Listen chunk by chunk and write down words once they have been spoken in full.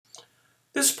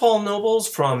This is Paul Nobles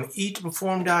from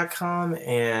eattoperform.com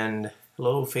and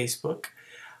hello, Facebook.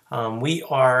 We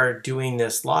are doing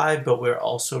this live, but we're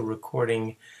also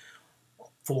recording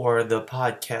for the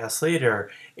podcast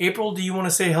later. April, do you want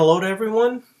to say hello to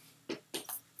everyone?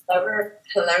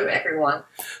 Hello, everyone.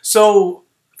 So,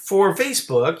 for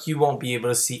Facebook, you won't be able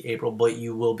to see April, but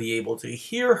you will be able to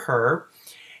hear her,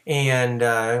 and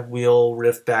we'll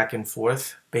riff back and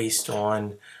forth based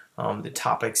on the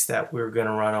topics that we're going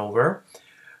to run over.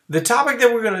 The topic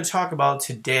that we're going to talk about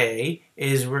today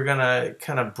is we're going to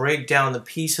kind of break down the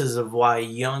pieces of why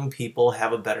young people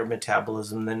have a better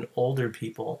metabolism than older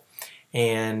people.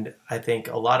 And I think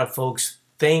a lot of folks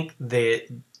think that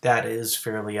that is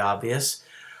fairly obvious.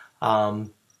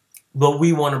 But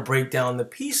we want to break down the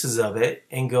pieces of it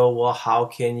and go, well, how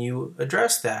can you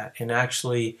address that? And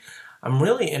actually, I'm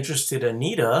really interested,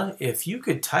 Anita, if you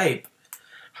could type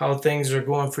how things are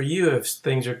going for you, if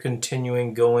things are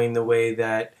continuing going the way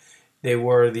that they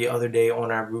were the other day on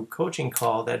our group coaching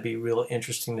call. That'd be real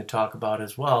interesting to talk about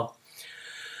as well.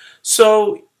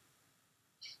 So,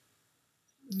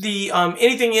 the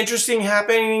anything interesting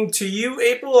happening to you,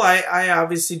 April? I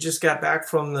obviously just got back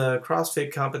from the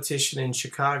CrossFit competition in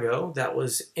Chicago. That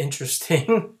was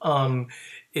interesting.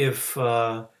 If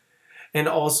And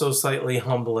also slightly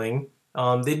humbling.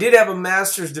 They did have a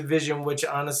master's division, which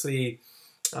honestly,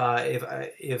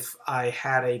 if I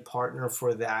had a partner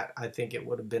for that, I think it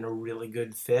would have been a really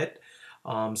good fit.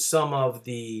 Some of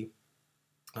the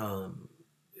um,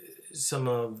 some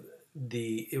of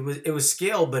the it was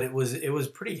scaled, but it was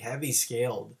pretty heavy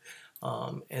scaled,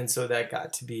 and so that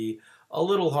got to be a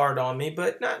little hard on me,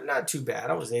 but not too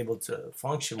bad. I was able to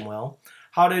function well.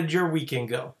 How did your weekend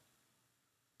go?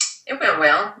 It went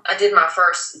well. I did my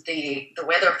first. The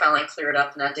weather finally cleared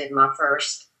up, and I did my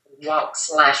first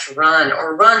walk/run,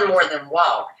 or run more than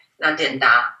walk, and I didn't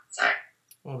die. So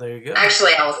Well, there you go.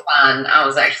 actually, I was fine. I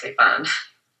was actually fine.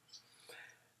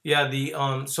 Yeah. The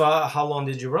So how long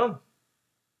did you run?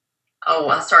 Oh,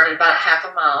 I started about half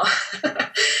a mile,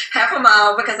 half a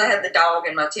mile because I had the dog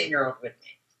and my 10-year-old with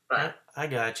me. But I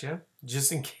got you.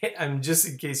 Just in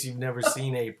case you've never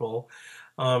seen April,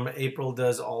 April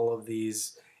does all of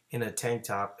these in a tank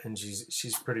top, and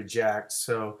she's pretty jacked.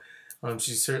 So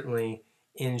she's certainly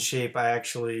in shape. I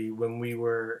actually, when we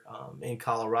were in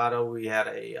Colorado, we had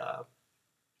a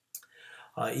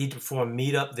Eat to Perform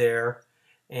meetup there,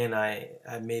 and I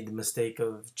made the mistake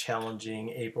of challenging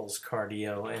April's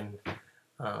cardio, and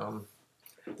um,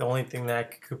 the only thing that I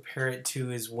could compare it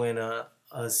to is when a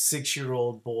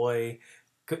 6-year-old boy,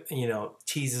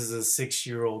 teases a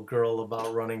 6-year-old girl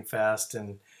about running fast,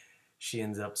 and she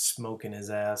ends up smoking his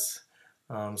ass.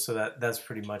 So that's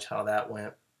pretty much how that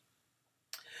went.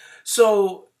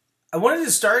 So I wanted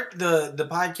to start the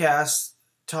podcast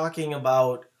talking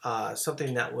about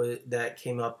something that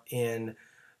came up in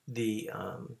the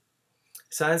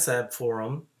Science Lab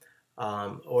forum,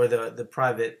 or the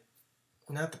private,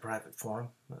 not the private forum,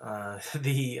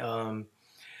 the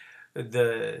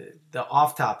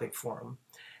off topic forum,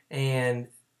 and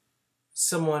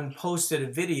someone posted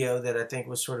a video that I think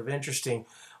was sort of interesting.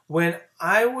 When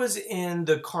I was in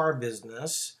the car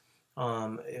business,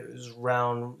 it was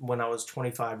around when I was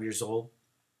 25 years old.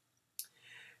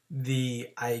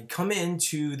 I come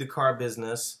into the car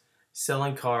business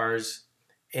selling cars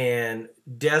and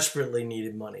desperately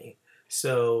needed money.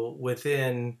 So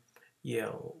within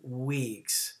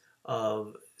weeks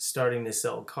of starting to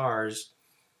sell cars,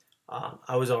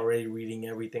 I was already reading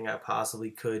everything I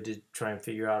possibly could to try and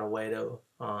figure out a way to,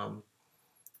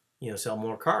 sell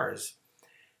more cars.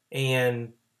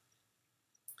 And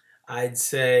I'd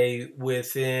say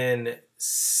within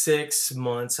 6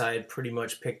 months, I had pretty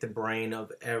much picked the brain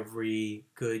of every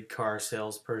good car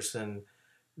salesperson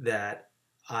that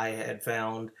I had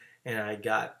found, and I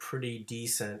got pretty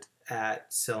decent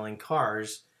at selling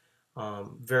cars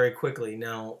very quickly.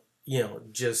 Now,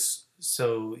 just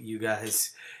so you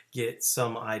guys get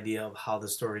some idea of how the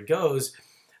story goes,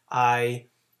 I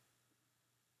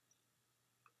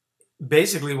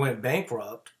basically went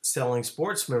bankrupt selling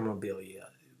sports memorabilia.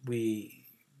 We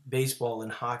Baseball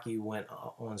and hockey went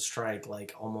on strike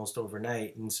like almost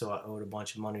overnight, and so I owed a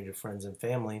bunch of money to friends and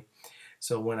family.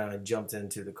 So when I jumped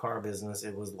into the car business,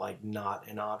 it was like not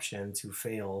an option to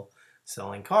fail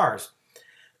selling cars.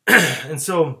 And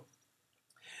so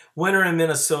winter in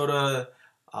Minnesota,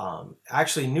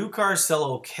 actually new cars sell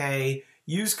okay.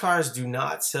 Used cars do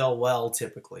not sell well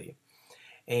typically,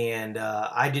 and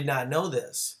I did not know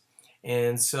this.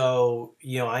 And so,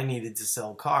 I needed to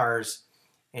sell cars.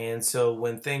 And so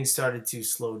when things started to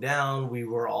slow down,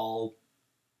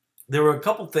 there were a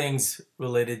couple things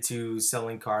related to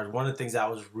selling cars. One of the things I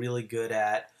was really good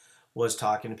at was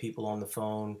talking to people on the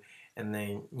phone and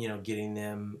then, getting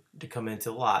them to come into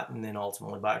the lot and then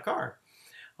ultimately buy a car.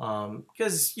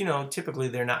 Because, typically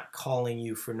they're not calling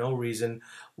you for no reason.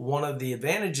 One of the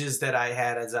advantages that I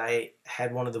had is I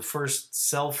had one of the first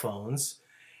cell phones.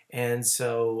 And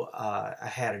so I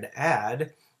had an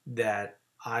ad that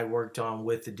I worked on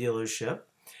with the dealership.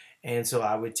 And so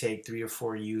I would take 3 or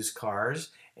 4 used cars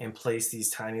and place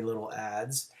these tiny little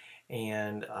ads.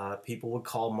 And people would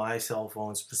call my cell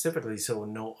phone specifically, so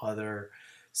no other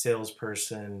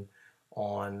salesperson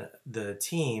on the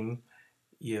team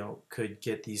could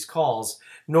get these calls,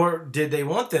 nor did they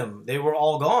want them. They were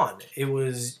all gone. It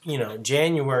was,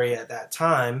 January at that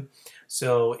time,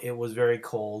 so it was very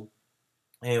cold,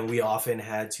 and we often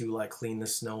had to like clean the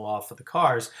snow off of the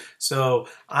cars. So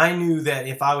I knew that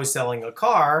if I was selling a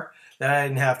car, that I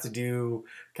didn't have to do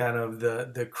kind of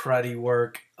the cruddy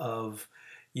work of,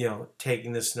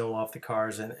 taking the snow off the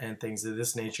cars and things of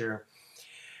this nature.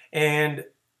 And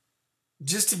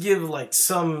just to give like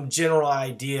some general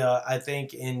idea, I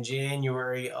think in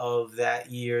January of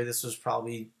that year, this was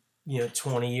probably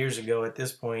 20 years ago at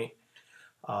this point,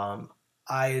 I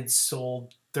had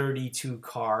sold 32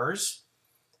 cars,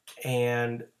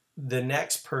 and the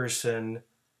next person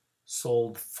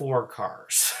sold 4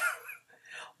 cars.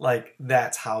 Like,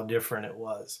 that's how different it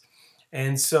was.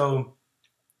 And so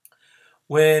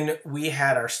when we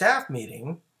had our staff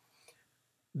meeting,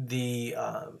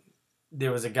 there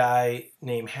was a guy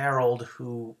named Harold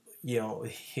who,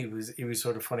 he was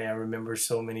sort of funny. I remember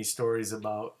so many stories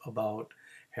about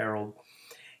Harold.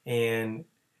 And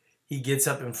he gets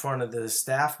up in front of the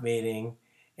staff meeting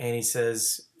and he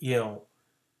says,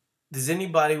 does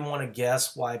anybody want to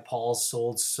guess why Paul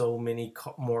sold so many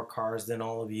more cars than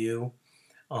all of you?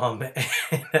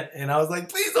 And I was like,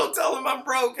 please don't tell him I'm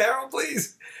broke, Harold,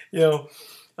 please.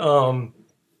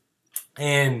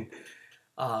 And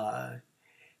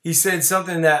he said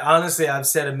something that honestly I've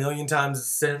said a million times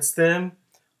since then.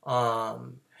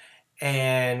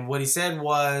 And what he said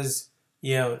was,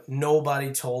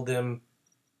 nobody told him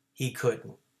he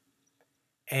couldn't.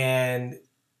 And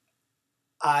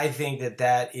I think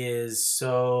that is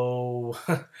so,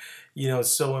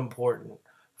 so important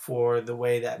for the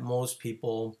way that most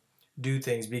people do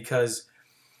things, because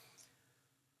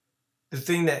the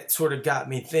thing that sort of got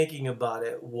me thinking about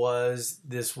it was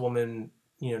this woman,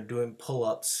 doing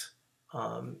pull-ups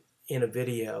in a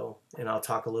video, and I'll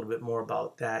talk a little bit more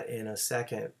about that in a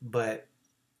second. But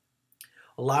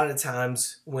a lot of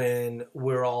times when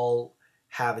we're all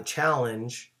have a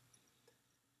challenge,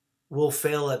 we'll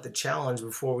fail at the challenge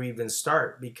before we even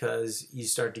start, because you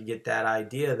start to get that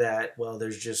idea that, well,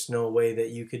 there's just no way that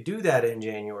you could do that in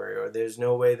January, or there's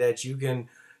no way that you can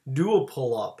do a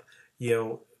pull-up.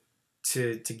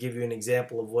 To give you an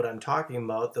example of what I'm talking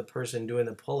about, the person doing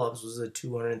the pull-ups was a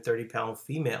 230-pound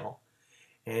female,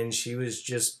 and she was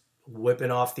just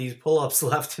whipping off these pull-ups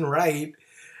left and right.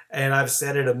 And I've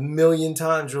said it a million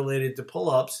times related to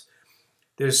pull-ups.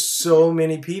 There's so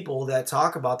many people that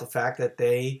talk about the fact that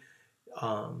they,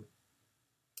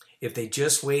 if they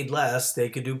just weighed less, they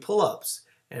could do pull-ups.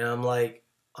 And I'm like,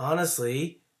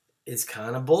 honestly, it's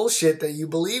kind of bullshit that you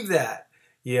believe that,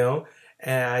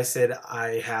 And I said,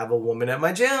 I have a woman at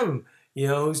my gym,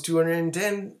 who's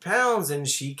 210 pounds, and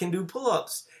she can do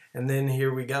pull-ups. And then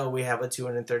here we go. We have a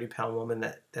 230-pound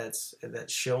woman that's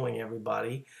showing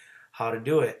everybody how to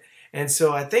do it. And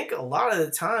so I think a lot of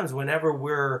the times whenever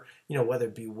we're, whether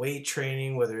it be weight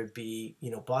training, whether it be,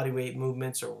 body weight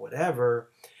movements or whatever,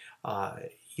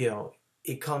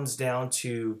 it comes down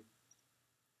to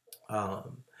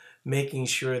making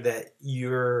sure that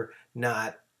you're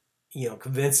not,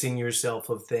 convincing yourself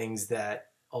of things that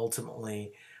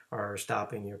ultimately are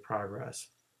stopping your progress.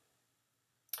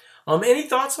 Any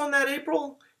thoughts on that,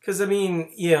 April? Because I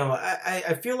mean,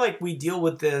 I feel like we deal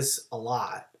with this a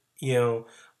lot,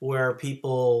 where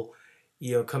people,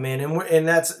 come in, and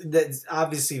that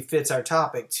obviously fits our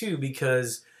topic too,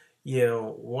 because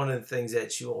one of the things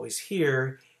that you always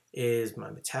hear is my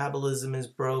metabolism is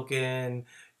broken.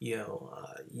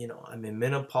 I'm in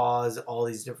menopause, all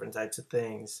these different types of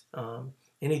things.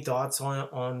 Any thoughts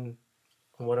on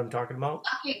what I'm talking about?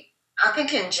 I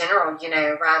think in general,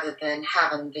 rather than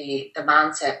having the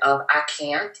mindset of I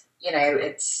can't,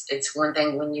 it's one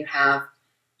thing when you have,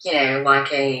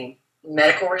 like a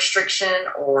medical restriction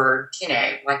or,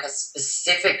 like a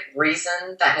specific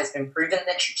reason that has been proven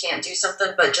that you can't do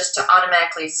something, but just to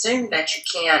automatically assume that you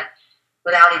can't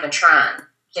without even trying,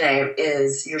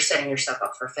 is you're setting yourself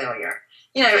up for failure.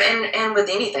 And with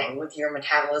anything, with your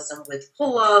metabolism, with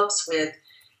pull-ups, with,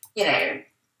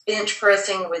 bench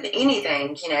pressing, with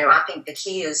anything, I think the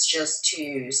key is just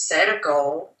to set a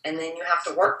goal and then you have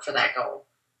to work for that goal.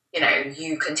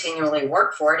 You continually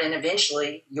work for it and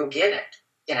eventually you'll get it.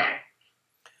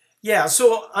 Yeah,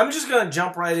 so I'm just going to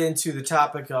jump right into the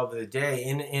topic of the day.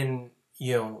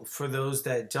 For those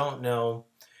that don't know,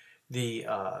 the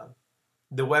uh,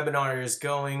 the webinar is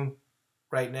going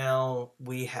right now.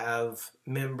 We have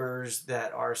members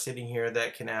that are sitting here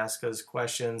that can ask us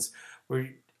questions.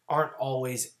 We aren't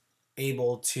always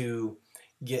able to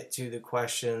get to the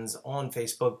questions on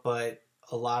Facebook, but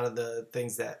a lot of the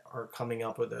things that are coming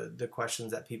up, or the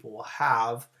questions that people will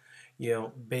have,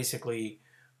 basically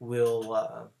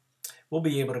we'll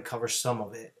be able to cover some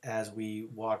of it as we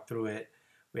walk through it.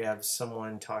 We have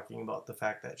someone talking about the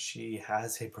fact that she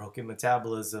has a broken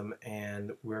metabolism,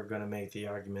 and we're going to make the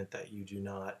argument that you do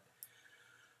not.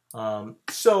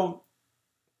 So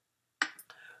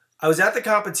I was at the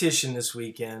competition this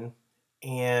weekend,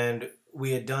 and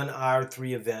we had done our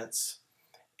 3 events.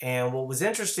 And what was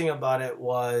interesting about it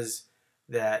was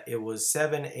that it was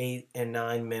 7, 8, and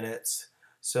 9 minutes.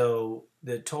 So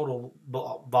the total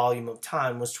volume of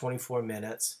time was 24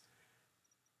 minutes.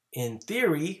 In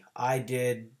theory, I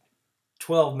did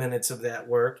 12 minutes of that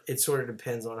work. It sort of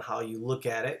depends on how you look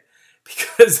at it.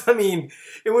 Because,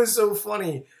 it was so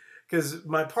funny because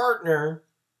my partner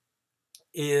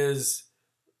is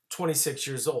 26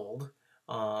 years old.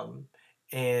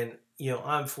 And,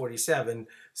 I'm 47.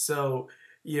 So,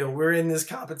 we're in this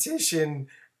competition,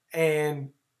 and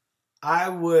I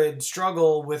would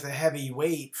struggle with a heavy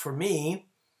weight for me.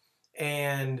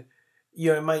 And,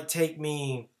 it might take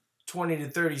me 20 to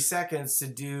 30 seconds to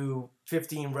do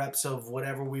 15 reps of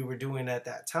whatever we were doing at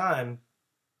that time.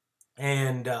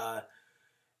 And then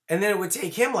it would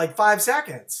take him like 5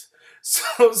 seconds. So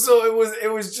it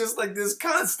was just like this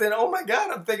constant, oh my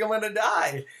God, I think I'm gonna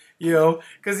die,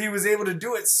 because he was able to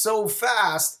do it so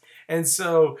fast. And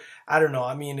so I don't know.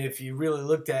 If you really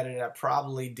looked at it, I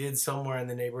probably did somewhere in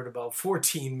the neighborhood about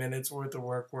 14 minutes worth of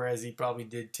work, whereas he probably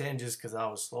did 10 just because I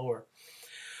was slower.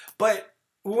 But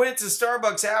we went to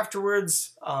Starbucks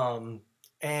afterwards,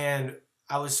 and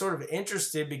I was sort of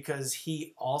interested because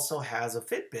he also has a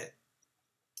Fitbit.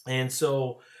 And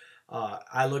so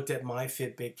I looked at my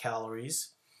Fitbit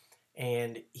calories,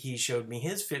 and he showed me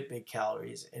his Fitbit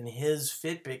calories, and his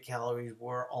Fitbit calories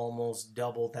were almost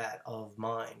double that of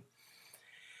mine.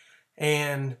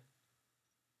 And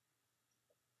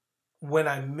when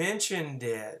I mentioned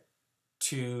it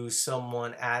to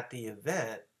someone at the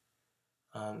event,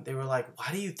 they were like,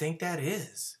 "Why do you think that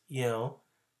is?"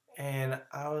 And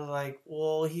I was like,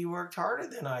 "Well, he worked harder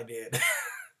than I did,"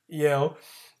 you know.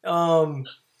 Um,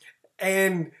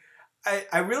 and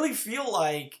I really feel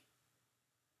like,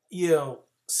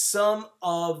 some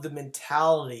of the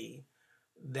mentality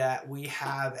that we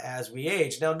have as we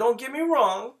age. Now, don't get me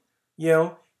wrong,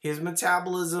 his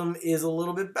metabolism is a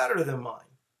little bit better than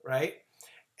mine, right?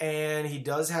 And he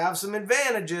does have some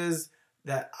advantages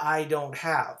that I don't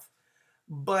have.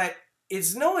 But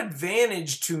it's no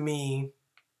advantage to me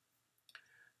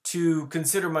to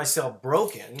consider myself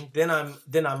broken. Then I'm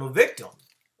a victim,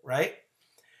 right?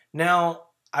 Now,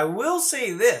 I will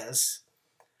say this.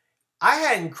 I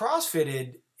hadn't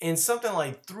CrossFitted in something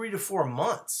like 3 to 4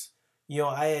 months.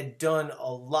 I had done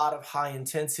a lot of high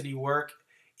intensity work.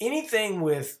 Anything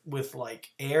with like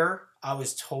air, I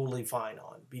was totally fine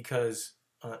on because,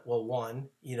 well, one,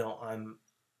 I'm,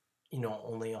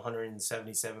 only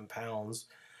 177 pounds.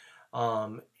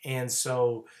 And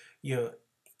so,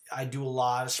 I do a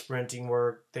lot of sprinting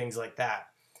work, things like that.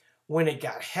 When it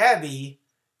got heavy,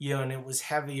 and it was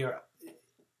heavier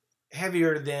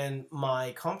than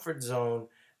my comfort zone,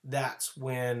 that's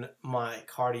when my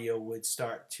cardio would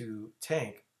start to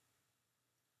tank.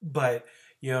 But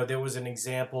there was an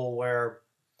example where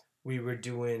we were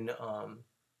doing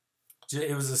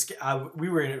it was we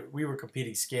were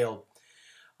competing scaled,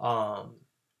 um,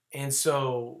 and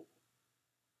so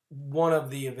one of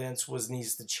the events was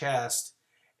knees to chest,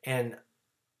 and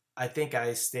I think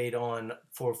I stayed on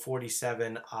for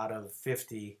 47 out of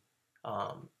 50,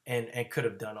 and could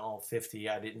have done all 50.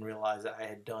 I didn't realize I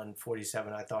had done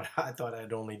 47. I thought I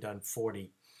had only done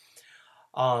 40.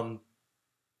 Um,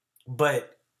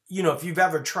 but if you've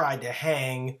ever tried to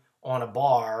hang on a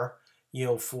bar,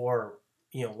 for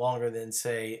longer than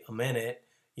say a minute,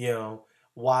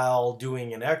 while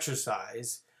doing an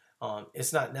exercise,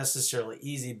 it's not necessarily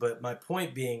easy. But my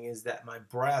point being is that my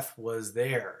breath was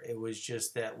there. It was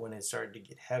just that when it started to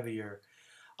get heavier,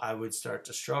 I would start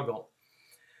to struggle.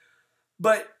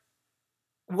 But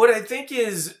what I think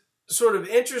is sort of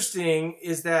interesting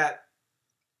is that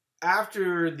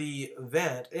after the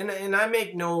event, and I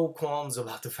make no qualms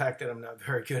about the fact that I'm not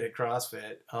very good at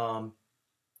CrossFit,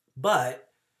 but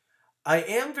I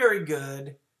am very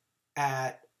good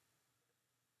at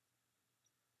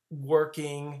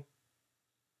working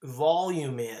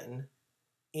volume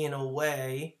in a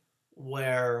way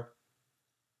where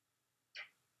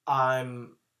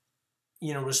I'm,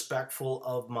 respectful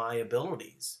of my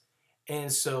abilities.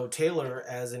 And so Taylor,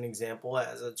 as an example,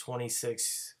 as a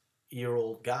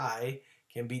 26-year-old guy,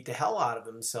 can beat the hell out of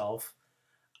himself.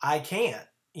 I can't.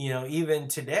 Even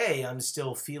today, I'm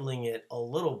still feeling it a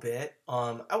little bit.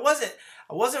 I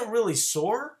wasn't really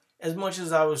sore as much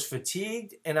as I was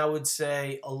fatigued, and I would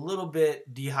say a little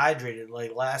bit dehydrated.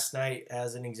 Like last night,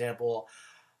 as an example,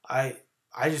 I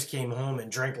I just came home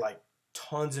and drank like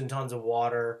tons and tons of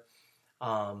water.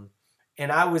 Um,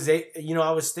 and I was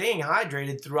staying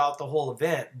hydrated throughout the whole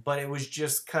event, but it was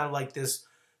just kind of like this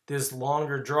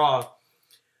longer draw.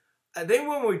 I think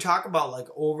when we talk about like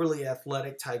overly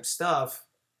athletic type stuff,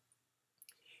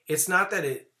 it's not that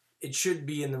it should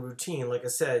be in the routine. Like I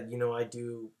said, I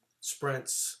do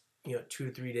sprints, 2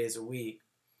 to 3 days a week,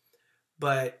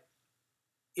 but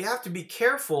you have to be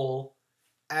careful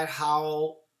at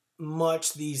how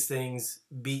much these things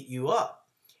beat you up.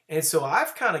 And so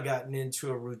I've kind of gotten into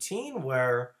a routine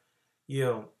where, you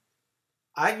know,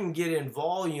 I can get in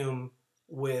volume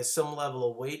with some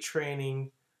level of weight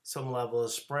training, some level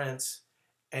of sprints,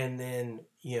 and then,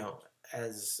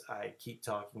 as I keep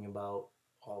talking about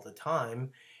all the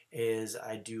time, is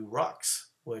I do rucks,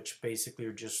 which basically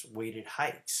are just weighted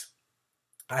hikes.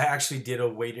 I actually did a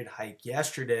weighted hike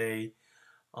yesterday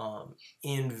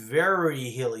in very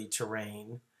hilly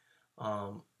terrain,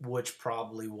 which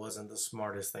probably wasn't the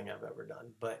smartest thing I've ever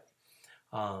done. But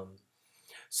um,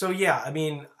 so yeah, I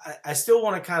mean, I still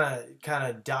want to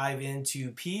kind of dive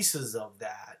into pieces of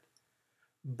that,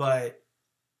 but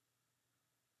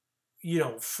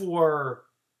for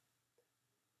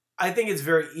I think it's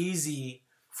very easy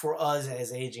for us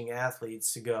as aging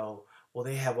athletes to go, well,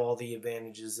 they have all the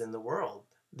advantages in the world.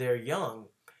 They're young,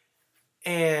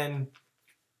 and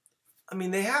I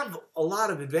mean, they have a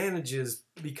lot of advantages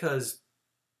because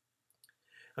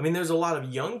I mean, there's a lot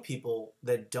of young people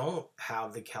that don't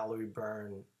have the calorie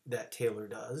burn that Taylor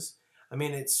does. I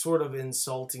mean, it's sort of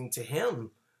insulting to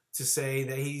him to say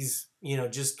that he's,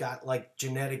 just got like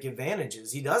genetic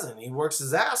advantages. He doesn't. He works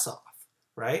his ass off,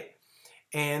 right?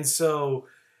 And so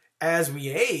as we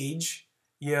age,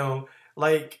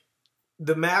 like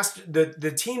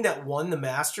the team that won the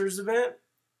Masters event,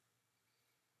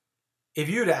 if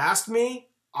you'd asked me,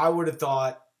 I would have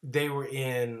thought they were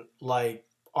in like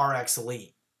RX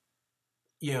Elite.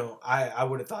 I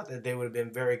would have thought that they would have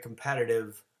been very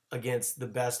competitive against the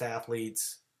best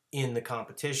athletes in the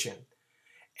competition.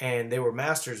 And they were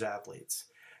masters athletes.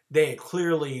 They had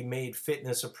clearly made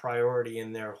fitness a priority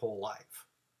in their whole life,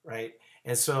 right?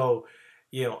 And so,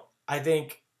 I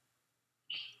think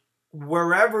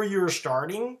wherever you're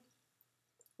starting,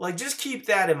 like just keep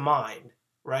that in mind,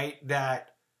 right?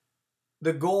 That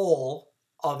the goal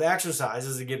of exercise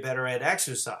is to get better at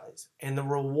exercise. And the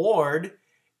reward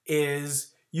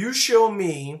is you show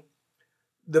me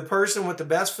the person with the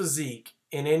best physique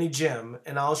in any gym,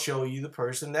 and I'll show you the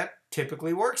person that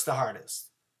typically works the hardest,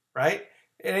 right?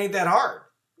 It ain't that hard,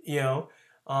 you know.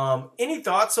 Any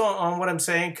thoughts on what I'm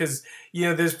saying? Because,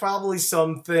 there's probably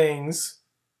some things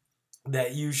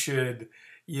that you should,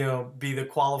 be the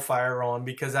qualifier on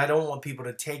because I don't want people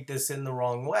to take this in the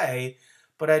wrong way.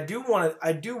 But I do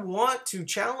want to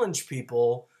challenge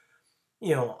people.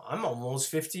 I'm almost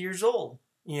 50 years old,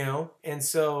 and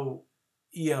so,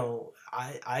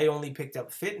 I only picked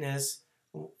up fitness,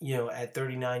 at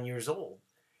 39 years old.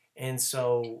 And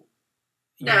so,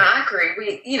 No, I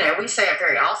agree. We say it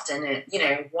very often. And,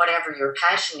 whatever your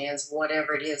passion is,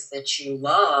 whatever it is that you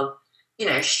love,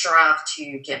 strive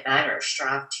to get better,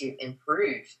 strive to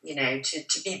improve,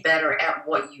 to be better at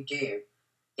what you do.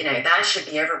 That should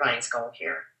be everybody's goal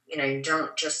here.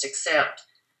 Don't just accept,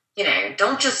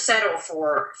 don't just settle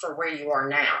for where you are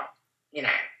now. You know,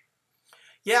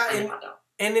 yeah, I know and I don't.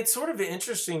 and it's sort of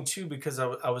interesting too because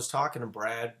I was talking to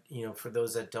Brad. For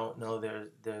those that don't know,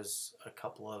 there's a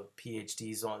couple of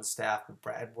PhDs on staff, but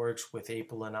Brad works with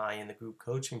April and I in the group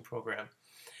coaching program.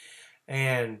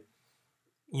 And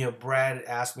Brad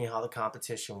asked me how the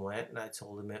competition went, and I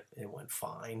told him it went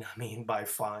fine. I mean, by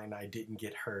fine, I didn't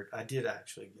get hurt. I did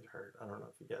actually get hurt. I don't know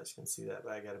if you guys can see that,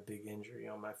 but I got a big injury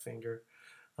on my finger.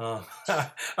 Uh,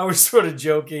 I was sort of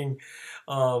joking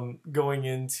going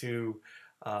into.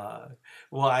 Uh,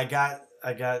 well, I got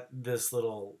this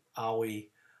little owie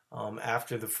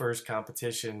after the first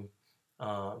competition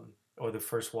or the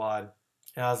first WOD.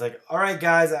 And I was like, all right,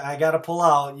 guys, I got to pull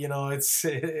out.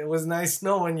 It was nice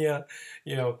knowing you,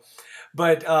 you know.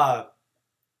 But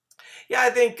yeah, I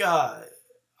think uh,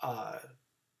 I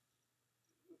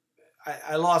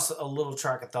lost a little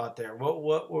track of thought there.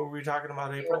 What were we talking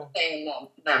about, You were April? saying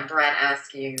that Brett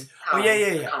asked you Oh, yeah, how yeah,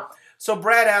 the yeah. conference. So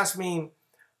Brad asked me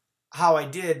how I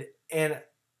did, and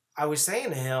I was saying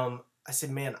to him, I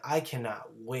said, man, I cannot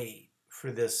wait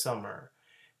for this summer.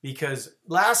 Because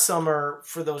last summer,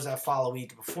 for those that follow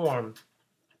Eat to Perform,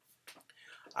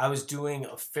 I was doing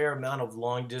a fair amount of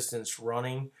long distance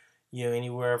running,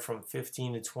 anywhere from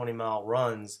 15 to 20-mile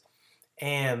runs.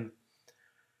 And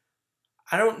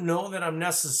I don't know that I'm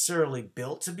necessarily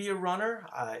built to be a runner.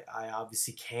 I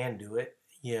obviously can do it,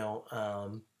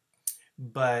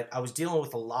 but I was dealing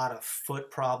with a lot of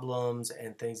foot problems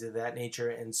and things of that nature.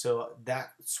 And so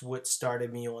that's what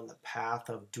started me on the path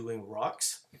of doing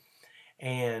rucks.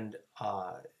 And,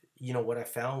 what I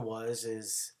found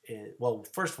well,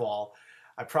 first of all,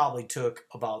 I probably took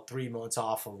about 3 months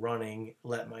off of running,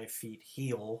 let my feet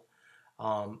heal.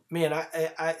 Man,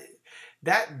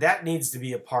 that needs to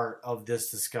be a part of this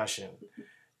discussion.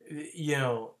 You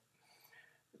know,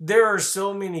 there are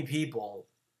so many people,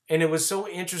 and it was so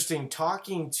interesting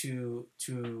talking to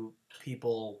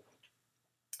people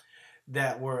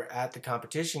that were at the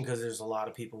competition because there's a lot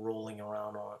of people rolling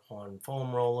around on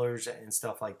foam rollers and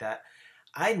stuff like that.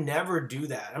 I never do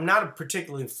that. I'm not a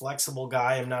particularly flexible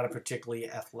guy. I'm not a particularly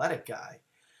athletic guy.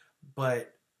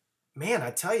 But man,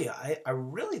 I tell you, I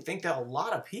really think that a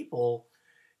lot of people,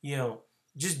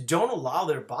 just don't allow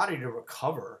their body to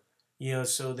recover,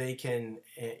 so they can,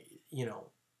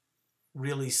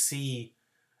 really see,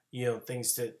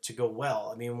 things to go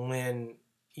well. I mean, when,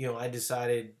 I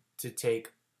decided to take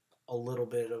a little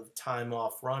bit of time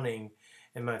off running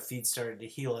and my feet started to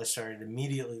heal, I started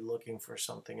immediately looking for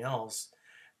something else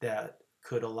that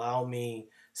could allow me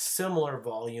similar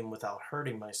volume without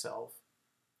hurting myself.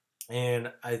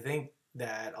 And I think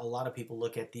that a lot of people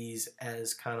look at these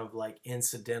as kind of like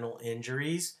incidental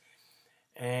injuries.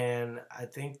 And I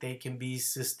think they can be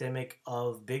systemic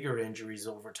of bigger injuries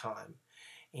over time.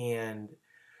 And,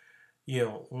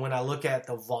 when I look at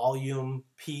the volume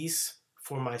piece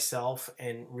for myself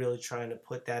and really trying to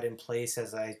put that in place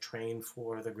as I train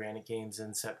for the Granite Games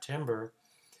in September,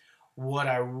 what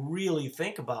I really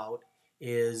think about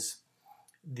is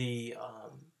the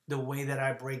way that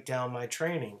I break down my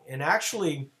training. And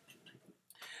actually,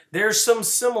 there's some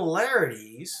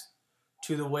similarities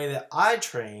to the way that I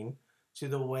train to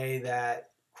the way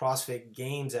that CrossFit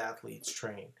Games athletes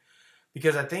train.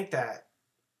 Because I think that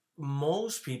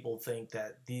most people think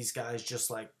that these guys just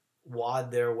like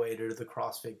wad their way to the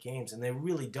CrossFit Games, and they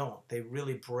really don't. They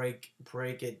really break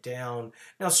it down.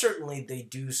 Now, certainly they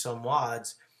do some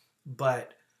wads,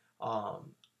 but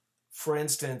um, for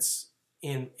instance,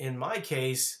 in my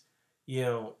case, you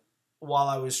know, while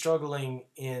I was struggling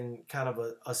in kind of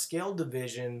a scale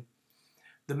division,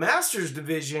 the Masters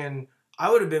division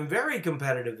I would have been very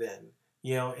competitive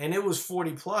in, and it was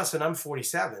 40 plus, and I'm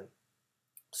 47.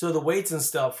 So the weights and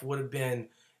stuff would have been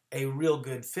a real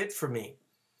good fit for me.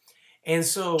 And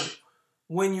so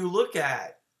when you look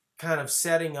at kind of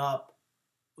setting up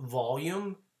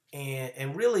volume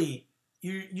and really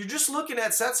you're just looking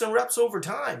at sets and reps over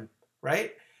time,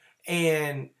 right?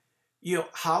 And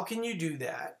how can you do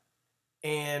that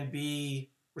and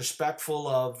be respectful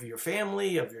of your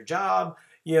family, of your job?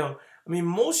 I mean,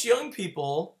 most young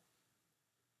people,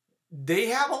 they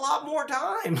have a lot more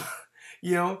time.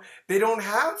 They don't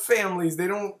have families. They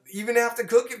don't even have to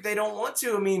cook if they don't want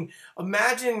to. I mean,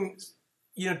 imagine,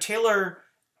 Taylor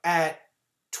at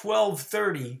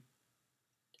 12:30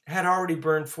 had already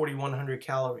burned 4,100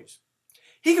 calories.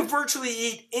 He could virtually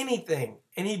eat anything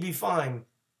and he'd be fine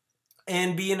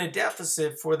and be in a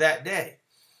deficit for that day.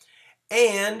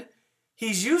 And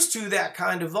he's used to that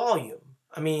kind of volume.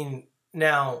 I mean,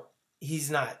 now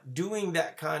he's not doing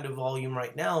that kind of volume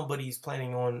right now, but he's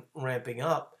planning on ramping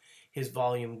up his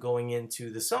volume going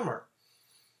into the summer.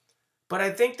 But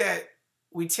I think that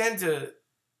we tend to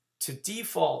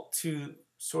default to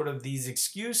sort of these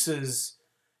excuses,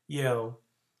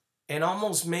 and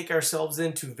almost make ourselves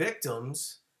into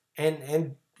victims.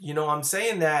 And I'm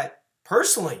saying that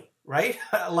personally, right?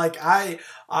 Like I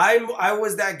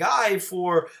was that guy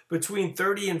for between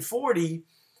 30 and 40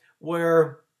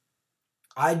 where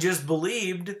I just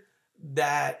believed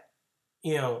that,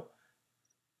 you know,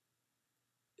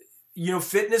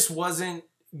 fitness wasn't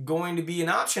going to be an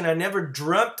option. I never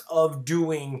dreamt of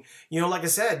doing, like I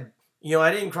said,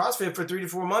 I didn't CrossFit for 3 to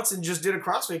 4 months and just did a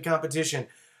CrossFit competition.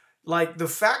 Like the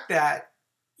fact that,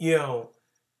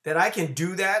 that I can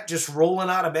do that just rolling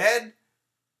out of bed,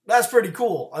 that's pretty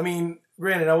cool. I mean,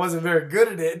 Granted, I wasn't very good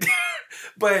at it,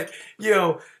 but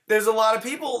there's a lot of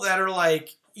people that are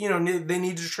like, they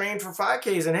need to train for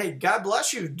 5Ks, and hey, God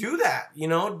bless you, do that.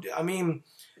 I mean,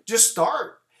 just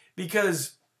start,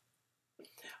 because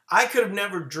I could have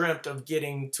never dreamt of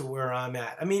getting to where I'm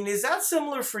at. I mean, is that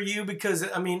similar for you? Because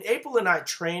I mean, April and I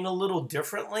train a little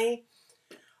differently,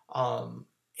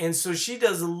 and so she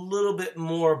does a little bit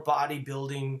more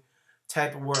bodybuilding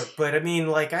type of work. But I mean,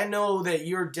 like, I know that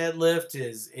your deadlift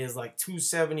is like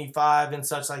 275 and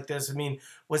such like this. I mean,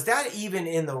 was that even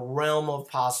in the realm of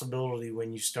possibility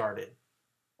when you started?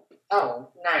 Oh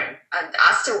no,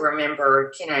 I still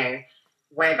remember,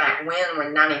 way back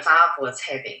when 95 was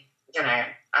heavy.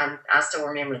 I still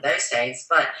remember those days.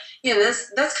 But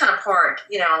that's kind of part.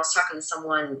 I was talking to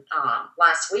someone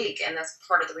last week, and that's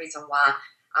part of the reason why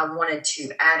I wanted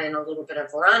to add in a little bit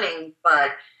of running.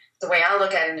 But the way I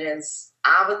look at it is,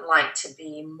 I would like to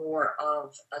be more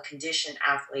of a conditioned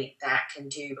athlete that can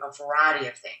do a variety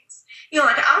of things.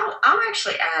 Like I'll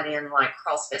actually add in like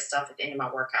CrossFit stuff at the end of my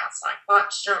workouts, like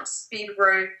box jumps, speed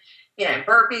rope,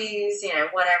 burpees,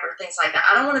 whatever, things like that.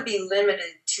 I don't want to be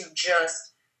limited to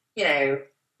just, you know,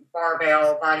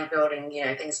 barbell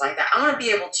bodybuilding, things like that. I want to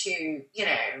be able to,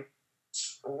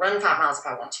 run 5 miles if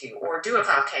I want to, or do a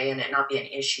 5K and it not be an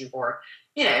issue, or,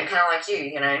 kind of like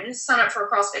just sign up for a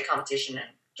CrossFit competition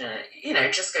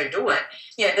and, just go do it.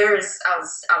 I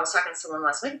was talking to someone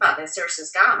last week about this. There's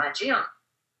this guy at my gym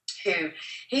who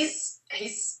he's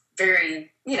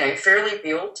very, fairly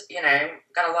built,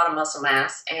 got a lot of muscle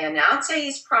mass, and I'd say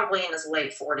he's probably in his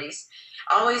late 40s.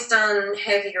 Always done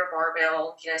heavier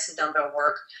barbell, some dumbbell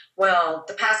work. Well,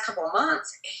 the past couple of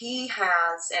months, he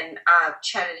has, and I've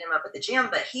chatted him up at the gym,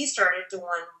 but he started doing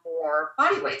more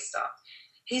bodyweight stuff.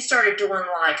 He started doing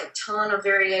like a ton of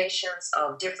variations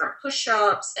of different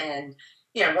push-ups and,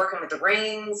 working with the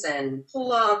rings and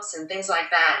pull-ups and things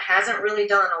like that. Hasn't really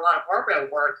done a lot of barbell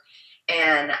work.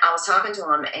 And I was talking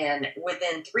to him, and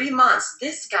within 3 months,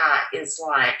 this guy is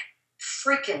like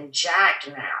freaking jacked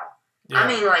now. Yeah. I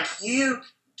mean, like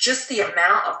just the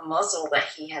amount of muscle that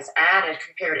he has added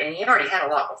compared, and he already had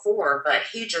a lot before, but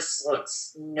he just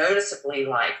looks noticeably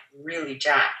like really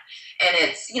jacked. And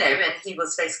it's, and he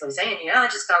was basically saying, I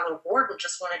just got a little bored and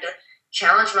just wanted to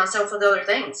challenge myself with other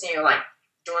things, like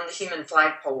doing the human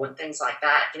flagpole and things like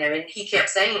that, and he kept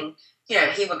saying,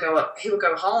 he would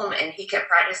go home and he kept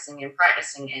practicing and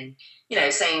practicing and,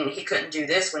 saying he couldn't do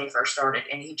this when he first started.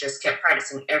 And he just kept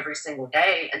practicing every single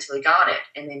day until he got it.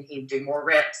 And then he'd do more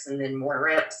reps and then more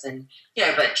reps. And,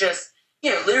 but just,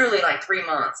 literally like 3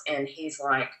 months. And he's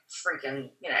like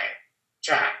freaking,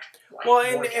 jacked. Like,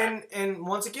 well, and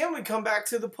once again, we come back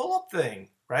to the pull-up thing,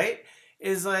 right?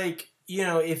 Is like,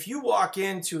 if you walk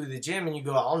into the gym and you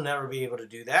go, I'll never be able to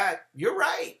do that, you're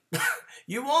right.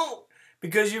 You won't.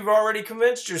 Because you've already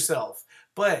convinced yourself.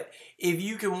 But if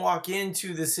you can walk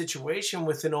into the situation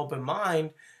with an open mind,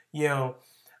 I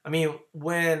mean,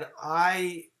 when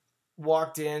I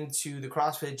walked into the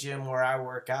CrossFit gym where I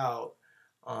work out,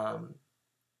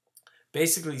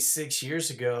 basically 6 years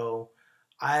ago,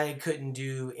 I couldn't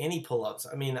do any pull-ups.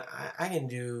 I mean, I can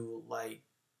do like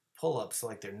pull-ups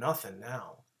like they're nothing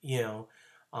now,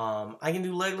 I can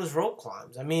do legless rope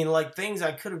climbs. I mean, like things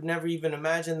I could have never even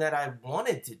imagined that I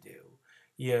wanted to do.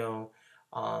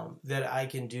 That I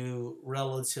can do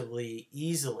relatively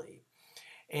easily.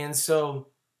 And so,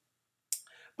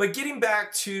 but getting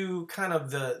back to kind of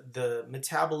the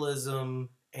metabolism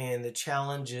and the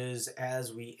challenges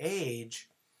as we age,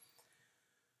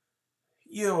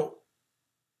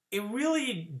 it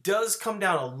really does come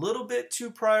down a little bit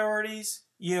to priorities.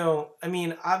 I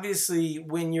mean, obviously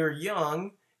when you're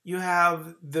young, you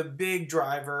have the big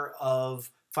driver of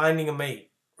finding a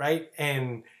mate, right?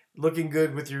 And looking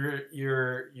good with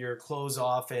your clothes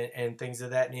off and things of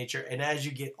that nature. And as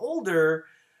you get older,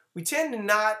 we tend to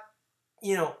not,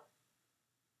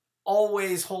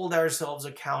 always hold ourselves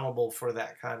accountable for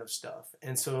that kind of stuff.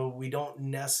 And so we don't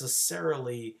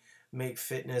necessarily make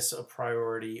fitness a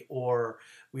priority, or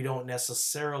we don't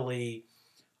necessarily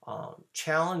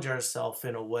challenge ourselves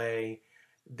in a way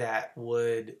that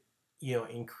would,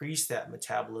 increase that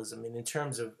metabolism. And in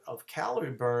terms of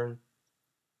calorie burn,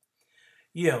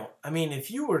 I mean, if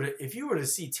you were to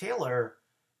see Taylor,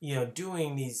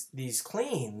 doing these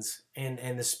cleans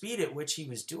and the speed at which he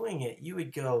was doing it, you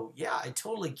would go, yeah, I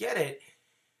totally get it.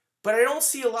 But I don't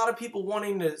see a lot of people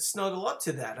wanting to snuggle up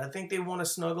to that. I think they want to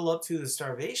snuggle up to the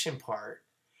starvation part.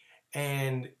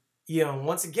 And,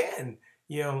 once again,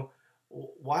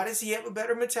 why does he have a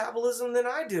better metabolism than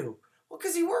I do? Well,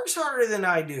 because he works harder than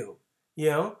I do,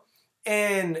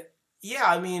 And yeah,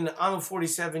 I mean, I'm a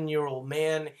 47-year-old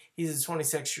man. He's a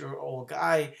 26-year-old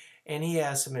guy. and he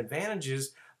has some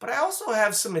advantages, but I also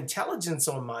have some intelligence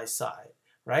on my side,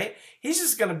 right? He's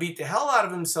just going to beat the hell out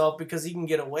of himself because he can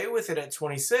get away with it at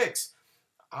 26.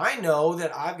 I know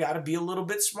that I've got to be a little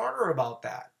bit smarter about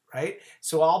that, right?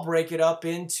 So I'll break it up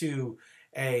into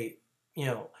a,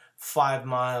 5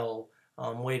 mile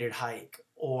weighted hike,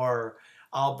 or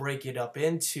I'll break it up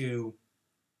into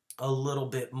a little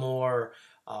bit more.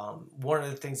 One of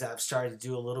the things that I've started to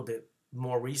do a little bit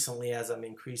more recently as I'm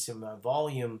increasing my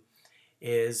volume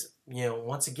is,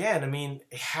 once again, I mean,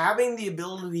 having the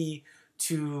ability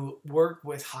to work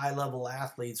with high level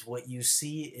athletes, what you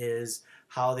see is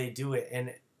how they do it.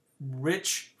 And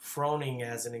Rich Froning,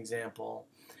 as an example,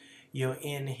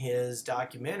 in his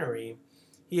documentary,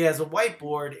 he has a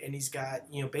whiteboard and he's got,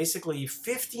 basically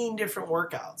 15 different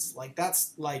workouts. Like,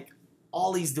 that's like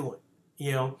all he's doing,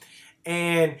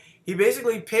 and he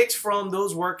basically picks from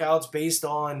those workouts based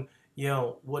on,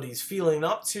 what he's feeling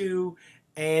up to,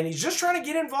 and he's just trying to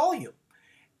get in volume.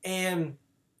 And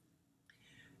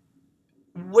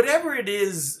whatever it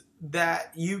is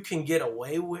that you can get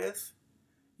away with,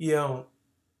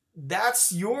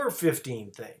 that's your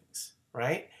 15 things,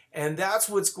 right? And that's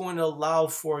what's going to allow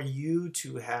for you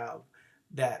to have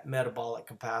that metabolic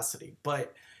capacity.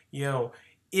 But,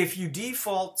 if you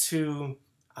default to,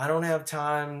 I don't have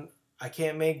time, I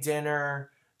can't make dinner,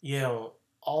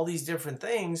 all these different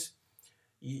things,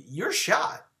 you're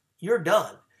shot. You're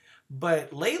done.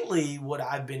 But lately, what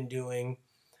I've been doing,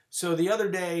 so the other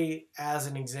day, as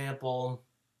an example,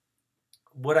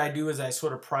 what I do is I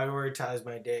sort of prioritize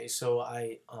my day. So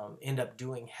I end up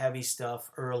doing heavy stuff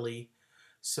early.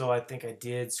 So I think I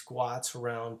did squats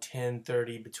around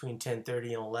 10:30, between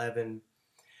 10:30 and 11.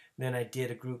 Then I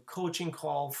did a group coaching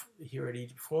call here at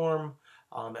Eat Form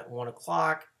at 1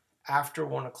 o'clock. After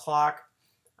 1 o'clock,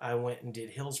 I went and did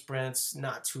hill sprints,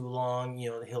 not too long.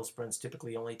 The hill sprints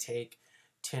typically only take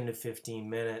 10 to 15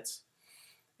 minutes.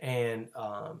 And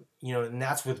and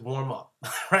that's with warm up,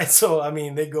 right? So I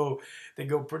mean, they go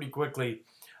pretty quickly.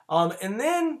 And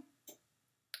then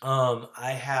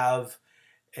I have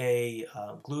a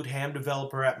glued ham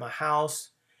developer at my house,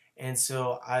 and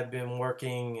so I've been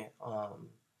working.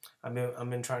 I've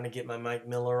been trying to get my Mike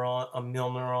Miller on,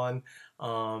 Milner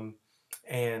on,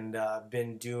 and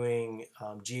been doing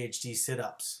GHD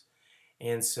sit-ups,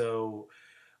 and so.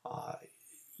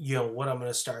 What I'm going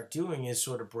to start doing is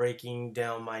sort of breaking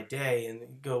down my day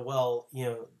and go, well,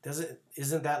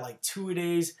 isn't that like 2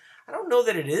 days? I don't know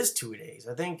that it is 2 days.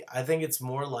 I think it's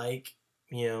more like,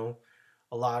 a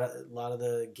lot of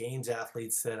the gains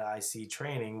athletes that I see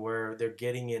training where they're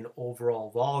getting in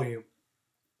overall volume.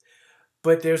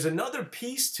 But there's another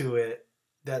piece to it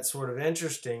that's sort of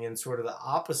interesting and sort of the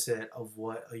opposite of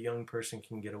what a young person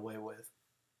can get away with.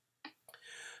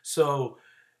 So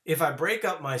if I break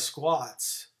up my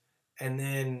squats and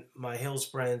then my hill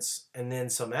sprints and then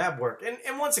some ab work,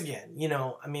 and once again,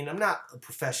 I mean, I'm not a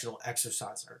professional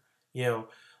exerciser,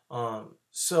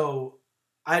 so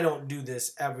I don't do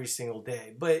this every single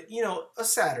day, but a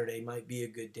Saturday might be a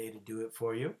good day to do it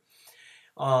for you.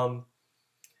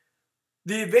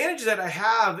 The advantage that I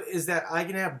have is that I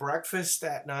can have breakfast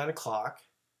at 9 o'clock.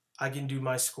 I can do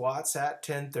my squats at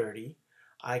 10:30.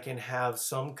 I can have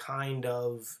some kind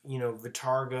of,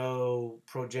 Vitargo,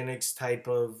 Progenics type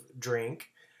of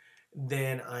drink.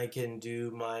 Then I can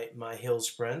do my hill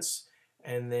sprints.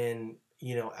 And then,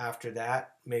 after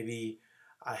that, maybe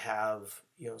I have,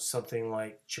 something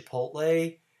like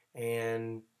Chipotle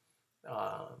and,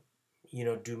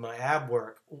 do my ab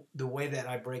work. The way that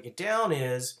I break it down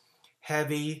is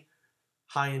heavy,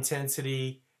 high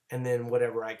intensity, and then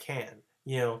whatever I can,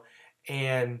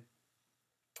 and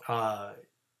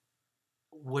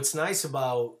what's nice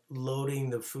about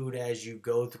loading the food as you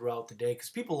go throughout the day,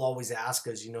 because people always ask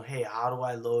us, hey, how do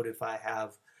I load if I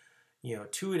have,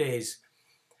 2 days?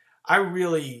 I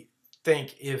really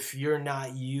think if you're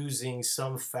not using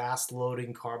some fast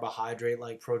loading carbohydrate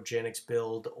like Progenics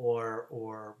Build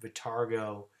or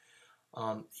Vitargo,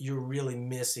 you're really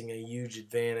missing a huge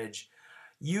advantage.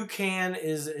 UCAN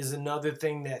is another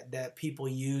thing that people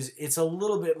use. It's a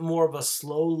little bit more of a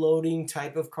slow loading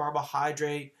type of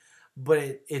carbohydrate,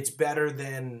 but it's better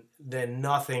than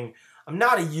nothing. I'm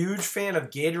not a huge fan of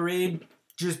Gatorade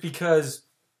just because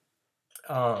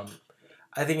I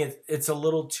think it's a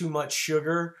little too much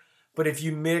sugar. But if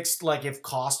you mixed, like if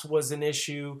cost was an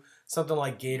issue, something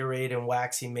like Gatorade and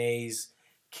Waxy Maize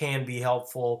can be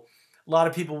helpful. A lot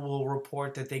of people will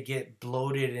report that they get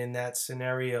bloated in that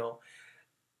scenario.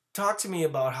 Talk to me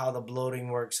about how the bloating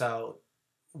works out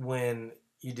when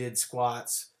you did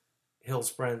squats, hill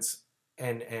sprints,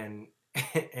 and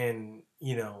and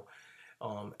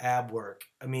ab work.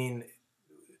 I mean,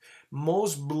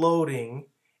 most bloating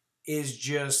is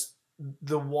just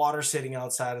the water sitting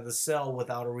outside of the cell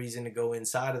without a reason to go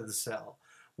inside of the cell.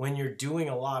 When you're doing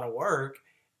a lot of work,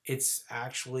 it's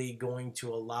actually going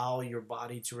to allow your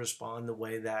body to respond the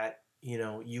way that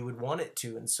you would want it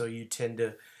to, and so you tend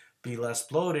to be less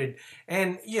bloated.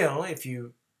 And if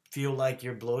you feel like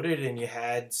you're bloated and you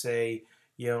had, say,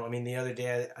 I mean, the other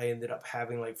day I ended up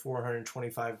having like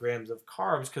 425 grams of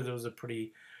carbs because it was a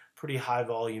pretty high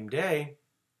volume day,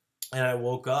 and I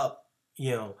woke up,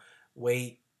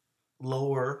 weight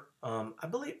lower. I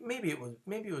believe maybe it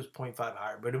was point 0.5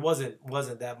 higher, but it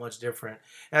wasn't that much different,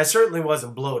 and I certainly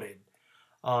wasn't bloated.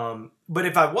 But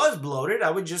if I was bloated,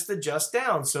 I would just adjust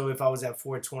down. So if I was at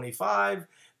 425,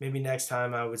 maybe next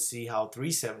time I would see how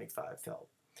 375 felt.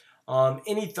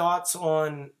 Any thoughts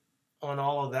on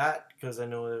all of that? Because I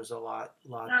know there's a lot to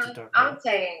talk I about. would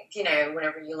say,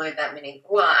 whenever you load that many,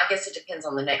 well, I guess it depends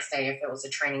on the next day if it was a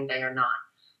training day or not.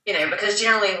 Because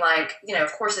generally, like,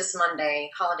 of course, it's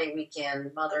Monday, holiday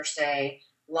weekend, Mother's Day,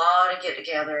 a lot of get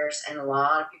togethers, and a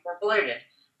lot of people are bloated.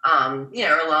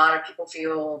 A lot of people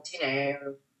feel,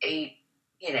 ate,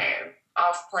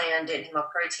 off plan, didn't have my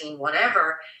protein,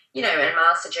 whatever. And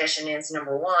my suggestion is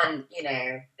number one,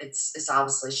 it's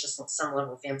obviously it's just some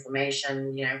level of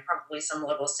inflammation, probably some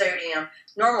level of sodium,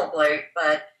 normal bloat,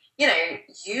 but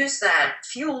use that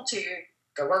fuel to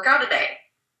go work out a day.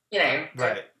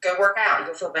 Right. Go work out,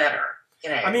 you'll feel better.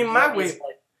 I mean, you my won't be as weight.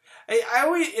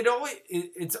 bloated.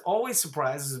 It always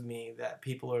surprises me that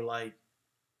people are like,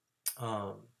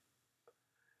 um,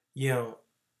 you know,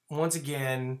 once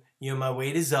again, my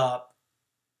weight is up.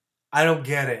 I don't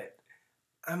get it.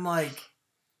 I'm like,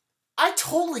 I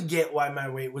totally get why my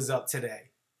weight was up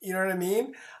today. You know what I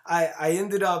mean? I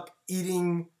ended up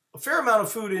eating a fair amount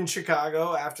of food in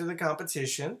Chicago after the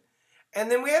competition. And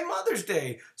then we had Mother's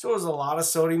Day. So it was a lot of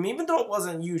sodium. Even though it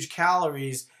wasn't huge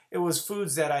calories, it was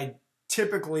foods that I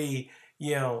typically,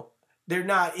 they're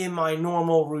not in my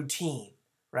normal routine,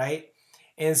 right?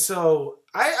 And so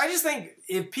I just think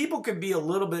if people could be a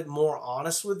little bit more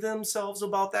honest with themselves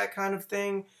about that kind of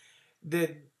thing,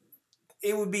 that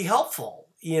it would be helpful.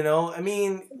 I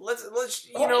mean, let's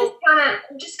Well,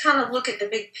 just kind of look at the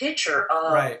big picture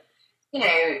of, right.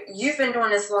 you've been doing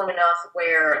this long enough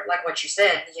where, like what you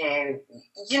said, you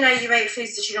eat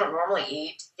foods that you don't normally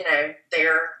eat.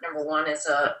 There, number one, is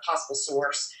a possible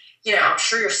source. I'm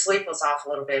sure your sleep was off a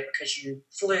little bit because you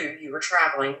were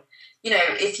traveling.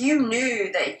 If you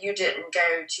knew that you didn't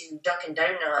go to Dunkin'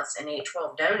 Donuts and eat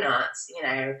 12 donuts,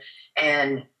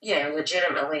 and,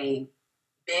 legitimately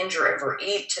binge or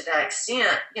overeat to that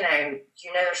extent,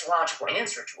 there's a logical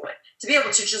answer to it. To be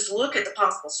able to just look at the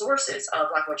possible sources of,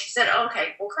 like what you said, oh,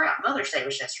 okay, well, crap, Mother's Day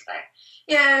was yesterday.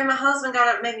 My husband got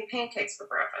up and made me pancakes for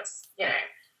breakfast,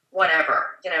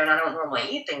 whatever, and I don't normally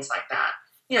eat things like that.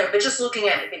 But just looking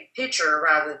at the big picture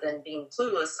rather than being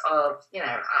clueless of,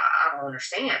 I don't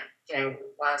understand,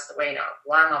 why is the weight up?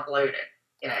 Why am I bloated?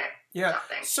 Yeah.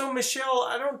 Something. So Michelle,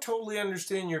 I don't totally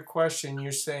understand your question.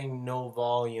 You're saying no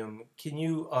volume. Can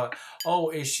you?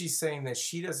 Is she saying that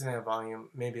she doesn't have volume?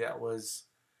 Maybe that was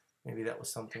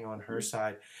something on her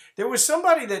side. There was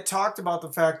somebody that talked about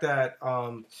the fact that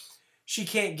she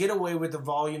can't get away with the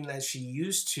volume that she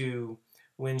used to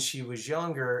when she was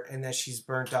younger, and that she's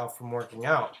burnt out from working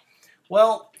out.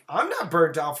 Well, I'm not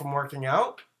burnt out from working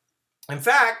out. In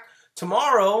fact,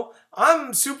 tomorrow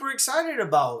I'm super excited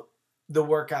about the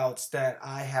workouts that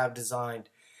I have designed.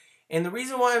 And the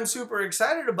reason why I'm super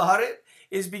excited about it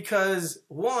is because,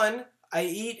 one, I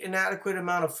eat an adequate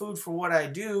amount of food for what I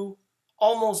do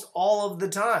almost all of the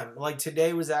time. Like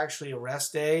today was actually a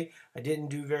rest day. I didn't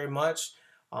do very much.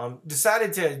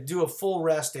 Decided to do a full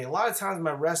rest day. A lot of times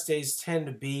my rest days tend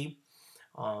to be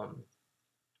um,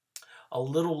 a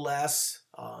little less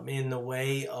in the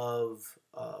way of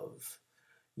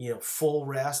full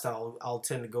rest. I'll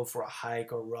tend to go for a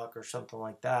hike or ruck or something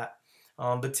like that.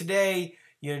 But today,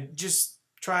 just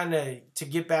trying to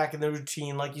get back in the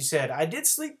routine. Like you said, I did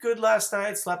sleep good last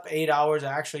night. Slept 8 hours.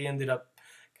 I actually ended up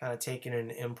kind of taking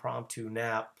an impromptu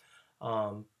nap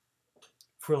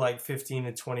for like 15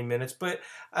 to 20 minutes. But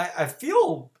I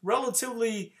feel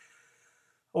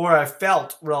I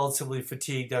felt relatively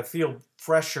fatigued. I feel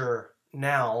fresher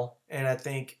now, and I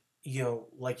think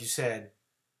like you said,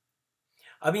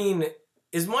 I mean,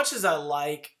 as much as I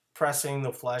like pressing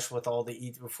the flesh with all the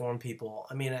Eat to Perform people,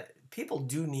 I mean, people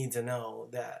do need to know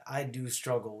that I do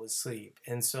struggle with sleep.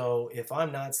 And so if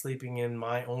I'm not sleeping in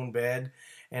my own bed,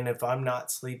 and if I'm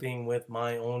not sleeping with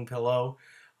my own pillow,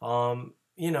 um,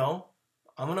 you know,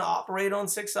 I'm going to operate on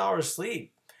 6 hours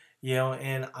sleep,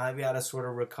 and I've got to sort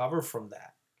of recover from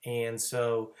that. And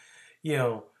so,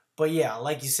 but yeah,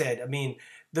 like you said, I mean,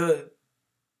 the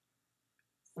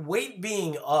weight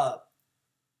being up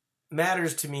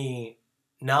matters to me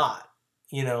not,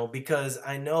 because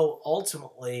I know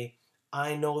ultimately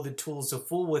I know the tools to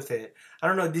fool with it. I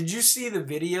don't know. Did you see the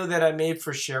video that I made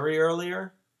for Sherry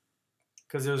earlier?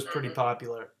 Because it was pretty Mhm.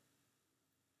 popular.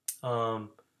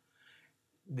 Um,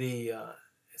 the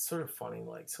it's sort of funny.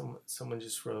 Like someone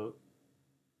just wrote,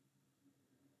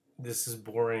 "This is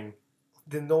boring."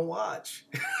 Then don't watch.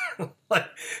 Like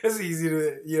it's easy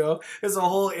to There's a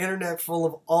whole internet full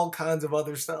of all kinds of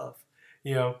other stuff.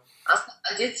 You know.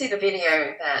 I did see the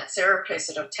video that Sarah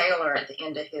posted of Taylor at the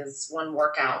end of his one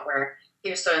workout where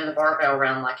he was throwing the barbell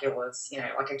around like it was,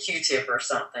 like a Q-tip or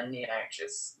something,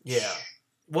 just. Yeah.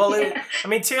 Well, I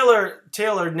mean,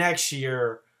 Taylor next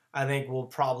year, I think we'll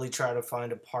probably try to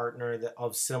find a partner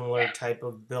of similar Yeah. type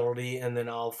of ability, and then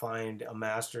I'll find a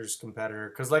Masters competitor.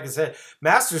 Because, like I said,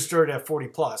 Masters started at 40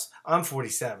 plus. I'm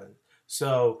 47,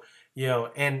 so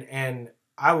and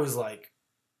I was like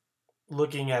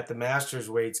looking at the Masters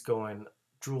weights, going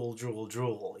drool, drool,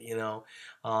 drool.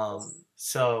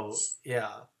 So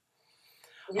yeah.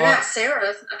 You Uh, have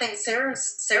Sarah. I think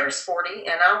Sarah's 40,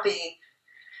 and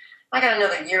I got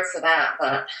another year for that,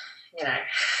 but you know.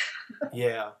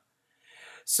 yeah.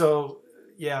 So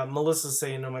yeah, Melissa's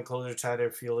saying, "No, my clothes are tight. I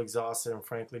feel exhausted and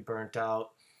frankly burnt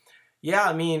out." Yeah,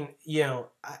 I mean,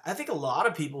 I think a lot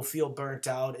of people feel burnt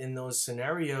out in those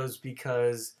scenarios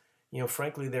because,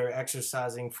 frankly, they're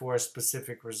exercising for a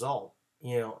specific result.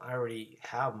 I already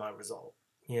have my result.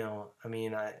 I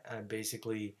mean, I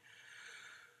basically,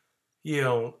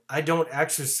 I don't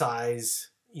exercise,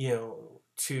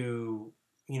 to,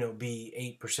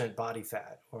 be 8% body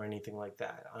fat or anything like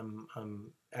that.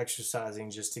 I'm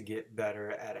exercising just to get better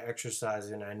at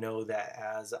exercising. I know that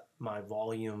as my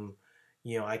volume,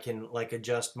 I can like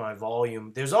adjust my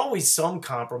volume. There's always some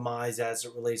compromise as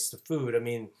it relates to food. I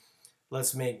mean,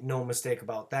 let's make no mistake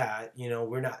about that.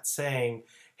 We're not saying,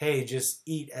 hey, just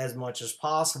eat as much as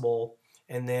possible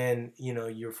and then,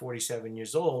 you're 47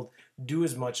 years old, do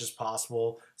as much as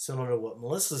possible, similar to what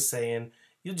Melissa's saying,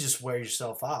 you'll just wear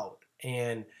yourself out.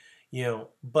 And,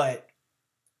 but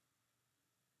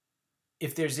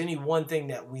if there's any one thing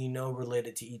that we know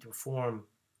related to Eat to Perform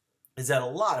is that a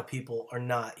lot of people are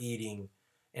not eating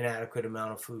an adequate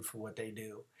amount of food for what they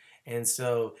do. And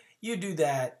so you do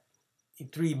that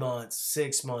 3 months,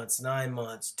 6 months, 9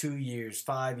 months, 2 years,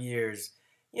 5 years,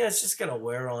 it's just going to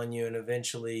wear on you. And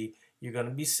eventually you're going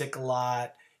to be sick a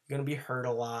lot. You're going to be hurt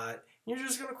a lot. And you're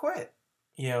just going to quit,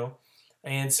 you know?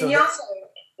 And And so you that, also,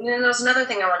 there's another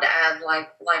thing I wanted to add,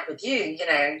 like with you,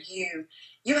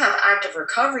 you have active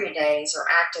recovery days or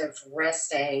active rest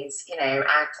days. I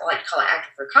like to call it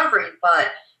active recovery,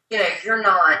 but you're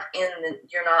not in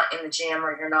the gym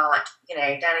or you're not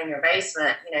down in your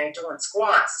basement doing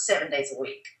squats 7 days a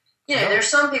week. There's no,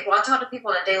 some people I talk to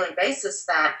people on a daily basis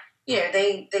that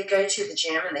they go to the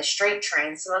gym and they strength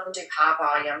train. Some of them do high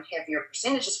volume, heavier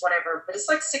percentages, whatever, but it's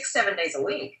like 6-7 days a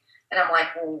week. And I'm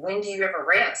like, well, when do you ever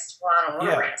rest? Well, I don't want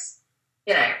to yeah. rest,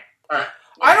 you know, but,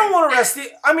 I don't want to rest.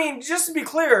 I mean, just to be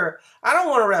clear, I don't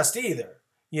want to rest either.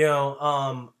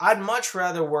 I'd much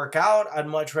rather work out. I'd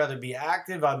much rather be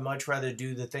active. I'd much rather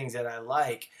do the things that I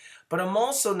like. But I'm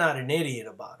also not an idiot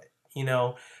about it.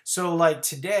 So like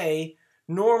today,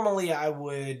 normally I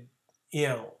would, you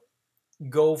know,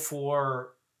 go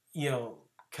for,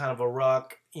 kind of a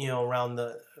ruck, around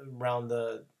the,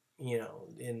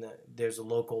 there's a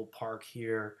local park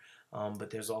here, but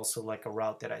there's also like a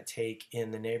route that I take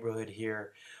in the neighborhood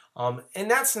here.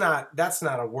 And that's not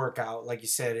a workout. Like you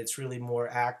said, it's really more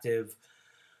active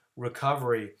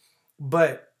recovery.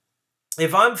 But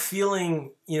if I'm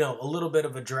feeling, a little bit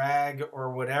of a drag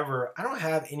or whatever, I don't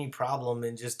have any problem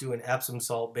in just doing Epsom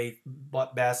salt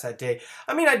baths that day.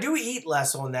 I mean, I do eat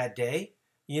less on that day.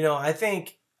 I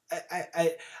think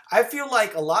I feel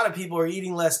like a lot of people are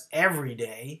eating less every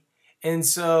day, and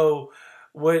so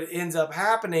what ends up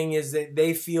happening is that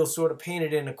they feel sort of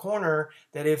painted in a corner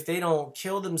that if they don't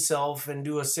kill themselves and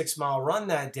do a 6 mile run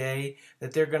that day,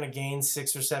 that they're going to gain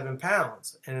 6 or 7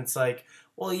 pounds, and it's like,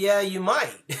 well, yeah, you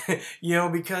might,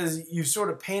 because you've sort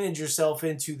of painted yourself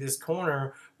into this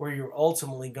corner where you're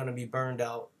ultimately going to be burned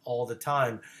out all the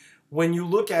time. When you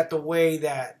look at the way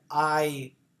that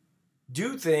I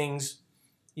do things,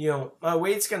 my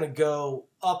weight's going to go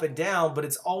up and down, but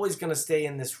it's always going to stay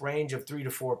in this range of 3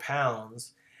 to 4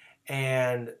 pounds.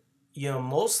 And,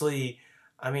 mostly,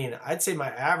 I mean, I'd say my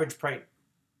average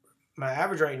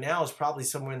right now is probably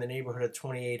somewhere in the neighborhood of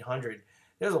 2,800.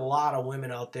 There's a lot of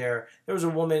women out there. There was a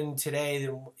woman today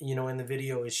that, in the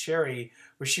video is Sherry,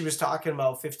 where she was talking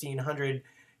about 1,500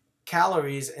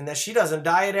 calories and that she doesn't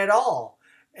diet at all.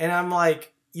 And I'm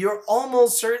like, you're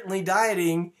almost certainly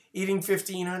dieting, eating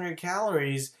 1,500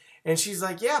 calories. And she's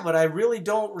like, yeah, but I really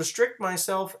don't restrict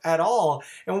myself at all.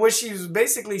 And what she was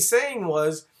basically saying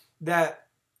was that,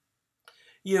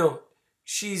 you know,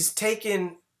 she's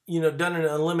taken, done an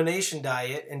elimination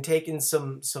diet and taken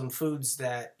some foods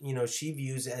that, she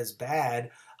views as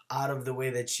bad out of the way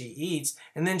that she eats.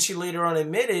 And then she later on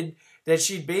admitted that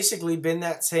she'd basically been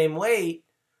that same weight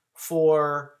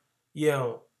for,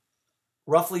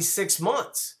 roughly 6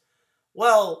 months.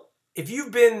 Well, if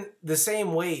you've been the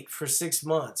same weight for 6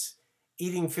 months,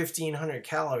 eating 1,500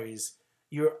 calories,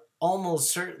 you're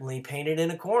almost certainly painted in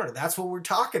a corner. That's what we're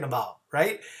talking about,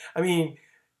 right? I mean,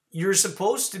 you're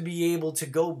supposed to be able to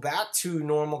go back to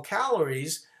normal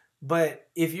calories, but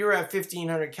if you're at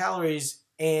 1,500 calories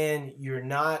and you're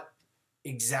not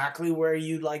exactly where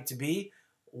you'd like to be,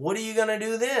 what are you going to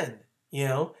do then?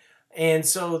 And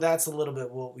so that's a little bit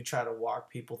what we try to walk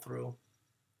people through.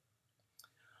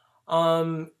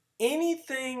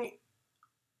 Anything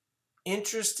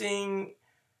interesting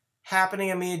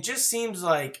happening? I mean, it just seems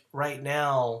like right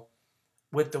now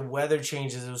with the weather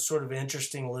changes, it was sort of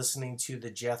interesting listening to the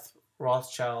Jeff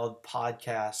Rothschild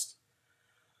podcast.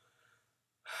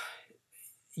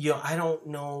 I don't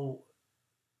know.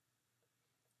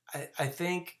 I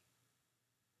think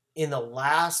in the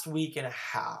last week and a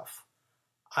half,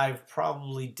 I've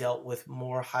probably dealt with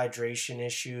more hydration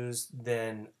issues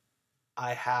than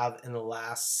I have in the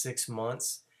last 6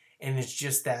 months. And it's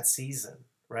just that season,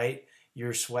 right?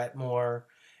 You sweat more,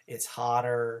 it's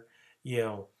hotter,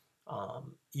 you're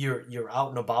out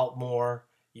and about more,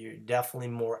 you're definitely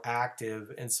more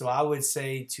active. And so I would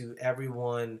say to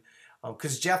everyone,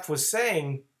 because Jeff was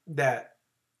saying that,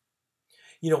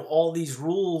 all these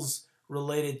rules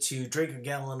related to drink a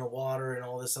gallon of water and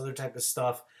all this other type of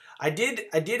stuff. I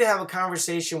did have a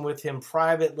conversation with him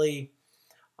privately.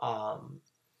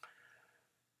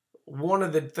 One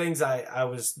of the things I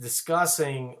was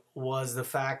discussing was the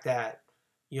fact that,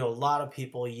 a lot of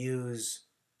people use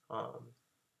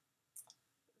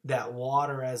that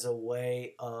water as a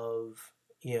way of,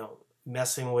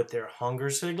 messing with their hunger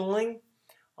signaling.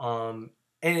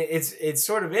 And it's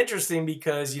sort of interesting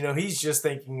because, he's just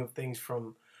thinking of things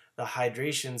from the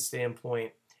hydration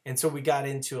standpoint. And so we got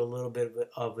into a little bit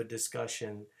of a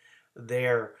discussion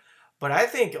there. But I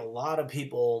think a lot of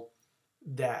people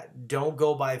that don't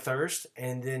go by thirst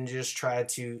and then just try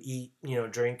to eat,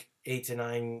 drink 8 to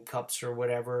 9 cups or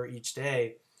whatever each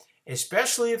day,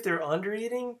 especially if they're under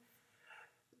eating,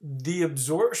 the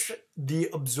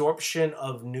absorption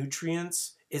of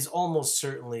nutrients is almost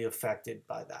certainly affected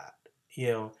by that.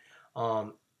 And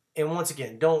once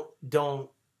again, don't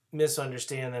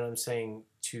misunderstand that I'm saying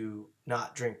to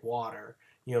not drink water.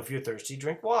 If you're thirsty,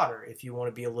 drink water. If you want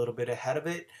to be a little bit ahead of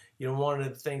it, one of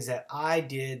the things that I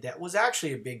did that was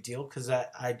actually a big deal because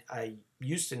I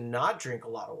used to not drink a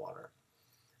lot of water,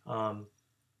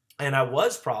 and I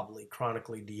was probably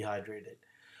chronically dehydrated.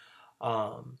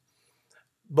 But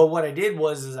what I did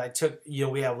was I took,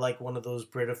 we have like one of those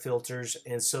Brita filters,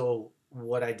 and so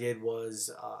what I did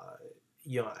was, I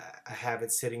have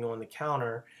it sitting on the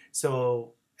counter.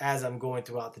 So as I'm going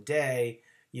throughout the day,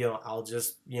 I'll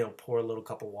just, pour a little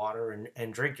cup of water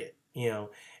and drink it,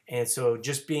 And so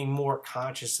just being more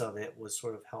conscious of it was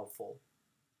sort of helpful.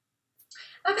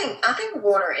 I think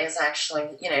water is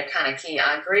actually, kind of key.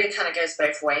 I agree it kind of goes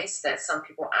both ways, that some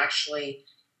people actually,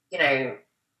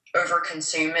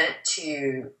 overconsume it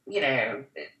to,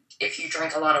 if you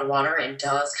drink a lot of water, it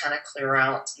does kind of clear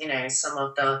out, some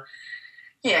of the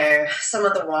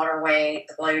water weight,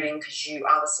 the bloating, because you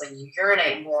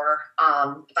urinate more,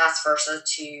 vice versa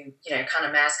to, kind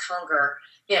of mask hunger.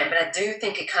 But I do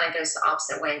think it kind of goes the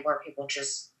opposite way where people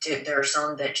just do, there are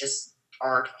some that just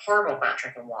are horrible about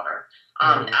drinking water.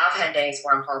 I've had days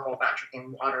where I'm horrible about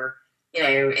drinking water,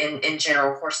 in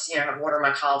general. Of course, I have water in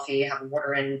my coffee, I have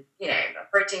water in, a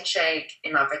protein shake,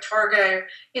 in my Vitargo,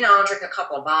 I'll drink a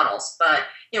couple of bottles. But,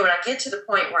 when I get to the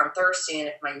point where I'm thirsty and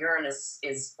if my urine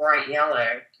is bright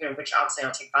yellow, which obviously I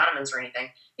don't take vitamins or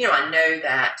anything, I know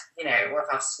that, or if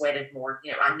I've sweated more,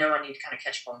 I know I need to kind of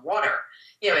catch up on water.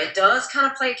 It does kind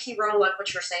of play a key role, like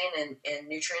what you're saying, in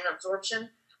nutrient absorption,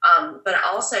 but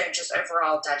also just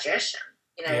overall digestion,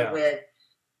 with,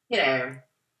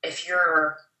 if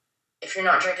you're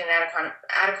not drinking an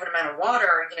adequate amount of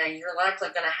water, you're likely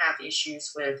going to have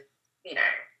issues with,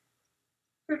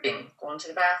 pooping, going to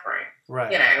the bathroom.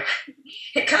 Right.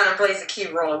 It kind of plays a key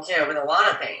role, with a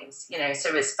lot of things,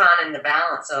 so it's finding the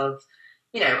balance of,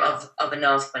 of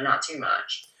enough, but not too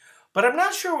much. But I'm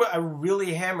not sure I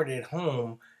really hammered it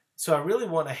home. So I really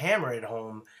want to hammer it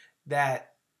home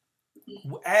that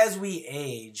as we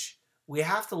age, we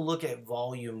have to look at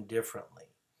volume differently.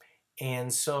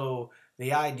 And so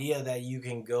the idea that you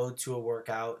can go to a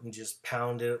workout and just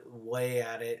pound it away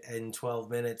at it in 12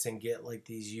 minutes and get like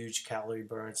these huge calorie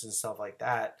burns and stuff like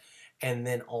that, and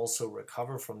then also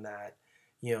recover from that,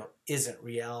 isn't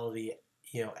reality,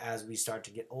 as we start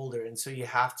to get older. And so you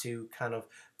have to kind of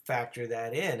factor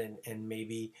that in, and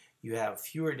maybe you have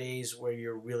fewer days where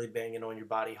you're really banging on your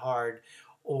body hard,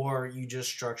 or you just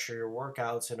structure your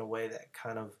workouts in a way that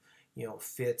kind of,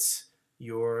 fits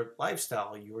your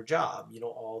lifestyle, your job,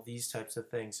 all these types of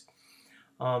things.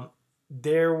 Um,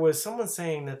 there was someone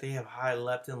saying that they have high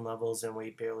leptin levels and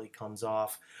weight barely comes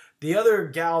off. The other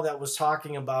gal that was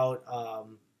talking about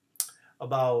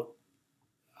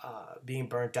being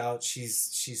burnt out,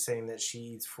 she's saying that she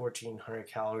eats 1,400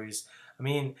 calories. I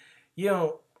mean, you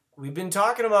know, we've been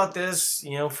talking about this,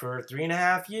 for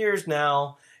 3.5 years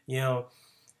now. You know,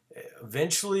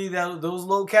 eventually those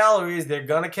low calories, they're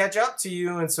gonna catch up to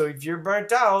you. And so if you're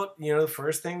burnt out, the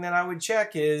first thing that I would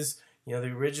check is, the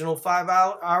original 5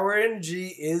 hour energy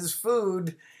is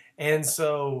food. And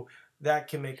so that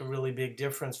can make a really big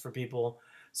difference for people.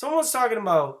 Someone's talking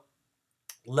about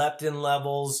leptin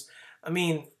levels. I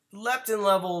mean, leptin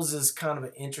levels is kind of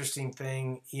an interesting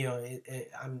thing.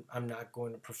 I'm not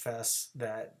going to profess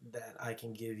that I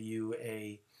can give you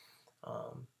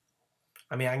um,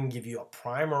 I can give you a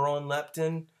primer on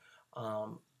leptin,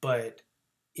 but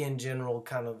in general,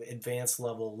 kind of advanced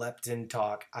level leptin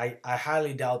talk, I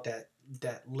highly doubt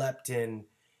that leptin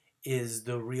is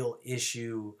the real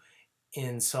issue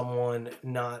in someone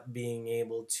not being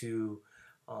able to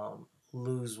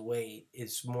lose weight.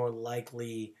 It's more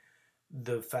likely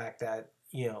the fact that,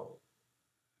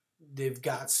 they've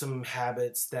got some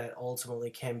habits that ultimately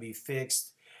can be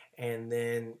fixed, and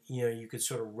then you could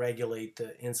sort of regulate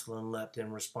the insulin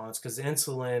leptin response, because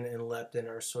insulin and leptin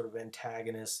are sort of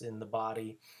antagonists in the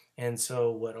body. And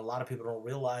so what a lot of people don't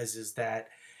realize is that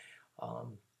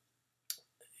um,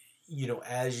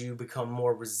 as you become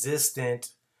more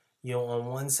resistant, on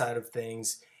one side of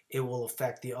things, it will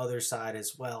affect the other side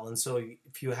as well. And so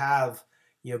if you have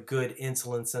good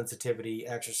insulin sensitivity,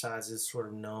 exercise is sort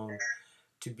of known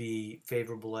to be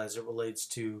favorable as it relates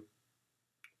to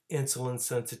insulin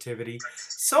sensitivity.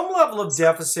 Some level of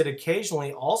deficit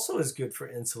occasionally also is good for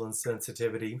insulin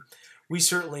sensitivity. We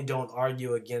certainly don't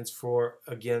argue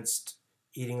against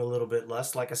eating a little bit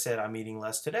less. Like I said, I'm eating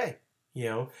less today,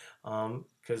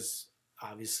 because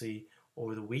obviously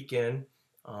over the weekend,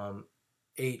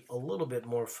 ate a little bit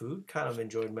more food, kind of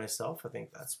enjoyed myself. I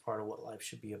think that's part of what life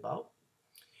should be about.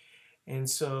 And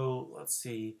so let's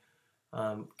see.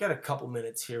 Got a couple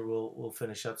minutes here. We'll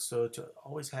finish up. So to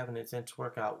always have an intense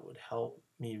workout would help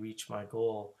me reach my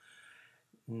goal.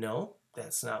 No,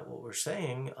 that's not what we're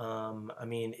saying.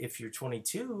 If you're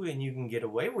 22 and you can get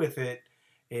away with it,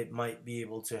 it might be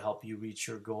able to help you reach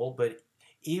your goal. But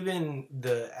even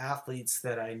the athletes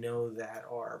that I know that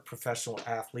are professional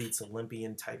athletes,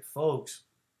 Olympian type folks,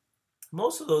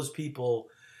 most of those people,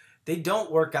 they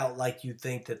don't work out like you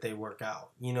think that they work out.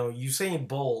 Usain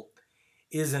Bolt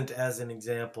isn't, as an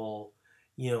example,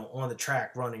 on the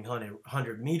track running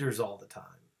 100 meters all the time.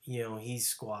 He's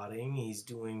squatting, he's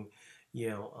doing,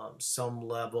 some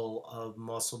level of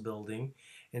muscle building.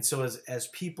 And so as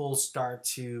people start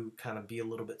to kind of be a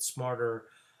little bit smarter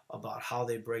about how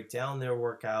they break down their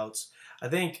workouts, I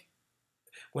think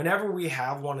whenever we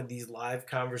have one of these live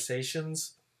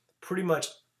conversations, pretty much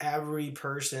every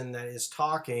person that is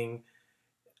talking,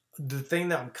 the thing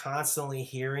that I'm constantly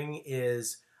hearing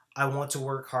is, I want to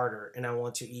work harder and I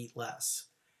want to eat less.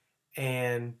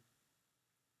 And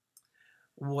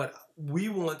what we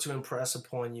want to impress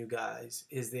upon you guys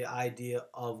is the idea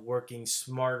of working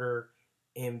smarter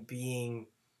and being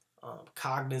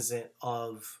cognizant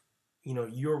of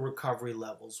your recovery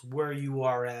levels, where you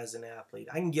are as an athlete.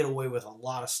 I can get away with a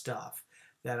lot of stuff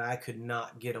that I could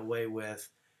not get away with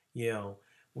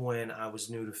when I was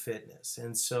new to fitness.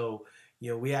 And so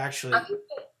we actually,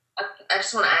 I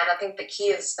just want to add, I think the key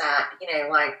is that,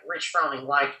 like Rich Froning,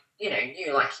 like,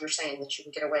 like you're saying that you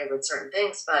can get away with certain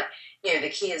things, but, the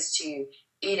key is to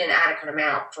eat an adequate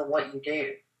amount for what you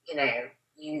do.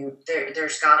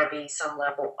 There's got to be some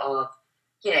level of,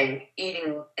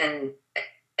 eating an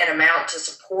amount to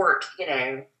support,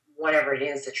 whatever it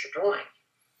is that you're doing.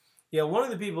 Yeah, one of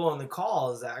the people on the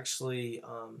call is actually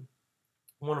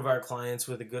one of our clients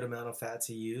with a good amount of fat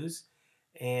to use.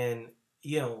 And,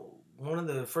 one of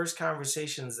the first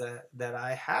conversations that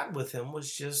I had with him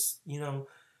was just,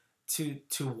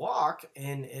 to walk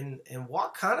and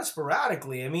walk kind of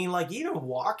sporadically. I mean, like, even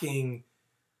walking,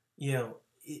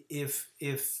 if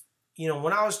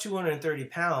when I was 230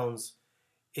 pounds,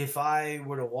 if I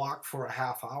were to walk for a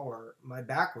half hour, my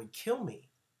back would kill me,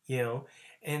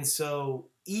 And so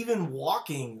even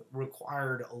walking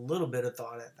required a little bit of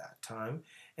thought at that time.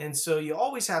 And so you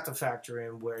always have to factor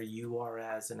in where you are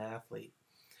as an athlete.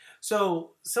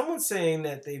 So someone's saying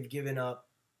that they've given up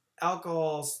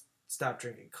alcohol, stopped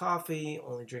drinking coffee,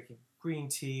 only drinking green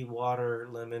tea, water,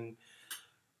 lemon,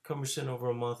 cumbersome over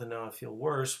a month, and now I feel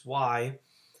worse. Why?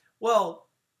 Well,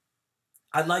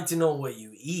 I'd like to know what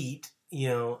you eat. A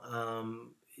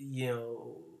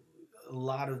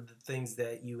lot of the things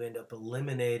that you end up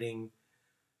eliminating,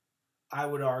 I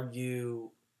would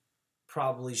argue,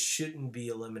 probably shouldn't be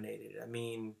eliminated. I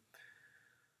mean,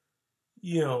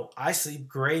 I sleep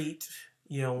great.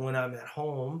 When I'm at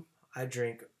home, I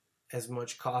drink as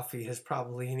much coffee as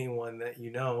probably anyone that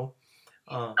you know.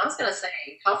 I was gonna say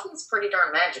coffee's pretty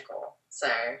darn magical. So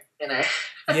you know.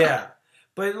 Yeah,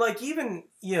 but like even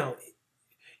some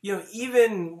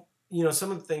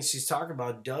of the things she's talking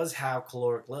about does have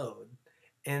caloric load,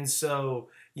 and so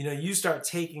you start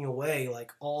taking away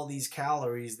like all these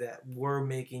calories that were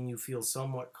making you feel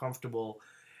somewhat comfortable.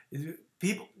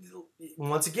 People,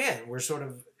 once again,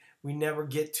 we never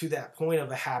get to that point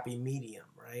of a happy medium,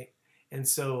 right? And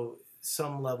so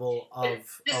some level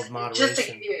of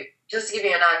moderation. Just to give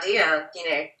you an idea,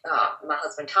 my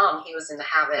husband Tom, he was in the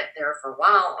habit there for a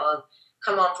while of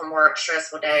come home from work,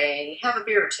 stressful day, have a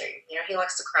beer or two. He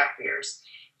likes to craft beers.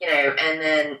 And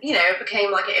then it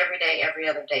became like an everyday, every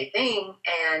other day thing.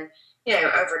 And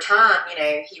over time,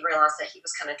 he realized that he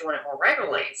was kind of doing it more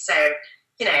regularly. So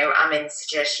I made the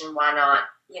suggestion, why not,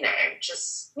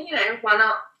 why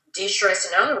not de-stress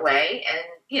another way and,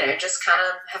 just kind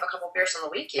of have a couple beers on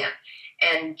the weekend.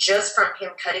 And just from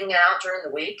him cutting it out during the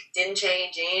week, didn't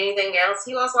change anything else.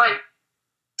 He lost like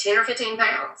 10 or 15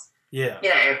 pounds. Yeah.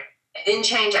 It didn't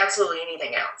change absolutely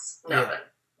anything else. Nothing.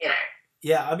 Yeah.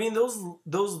 Yeah, I mean those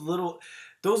little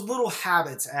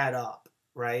habits add up,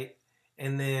 right?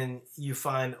 And then you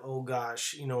find, oh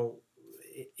gosh,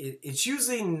 it's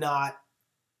usually not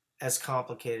as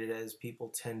complicated as people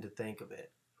tend to think of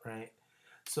it, right?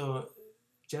 So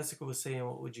Jessica was saying,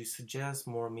 what would you suggest?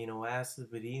 More amino acids,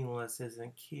 but eating less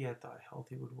isn't key. I thought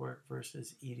healthy would work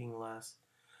versus eating less.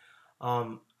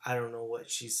 I don't know what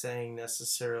she's saying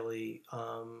necessarily,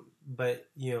 but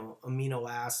amino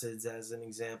acids, as an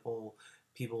example,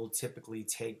 people typically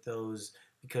take those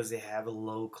because they have a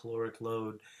low caloric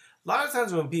load. A lot of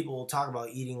times when people talk about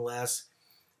eating less,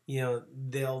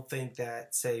 they'll think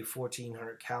that, say,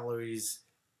 1,400 calories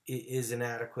is an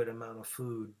adequate amount of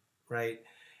food, right?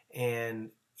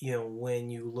 And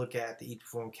when you look at the Eat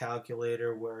Perform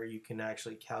calculator, where you can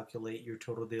actually calculate your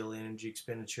total daily energy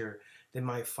expenditure, they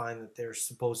might find that they're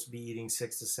supposed to be eating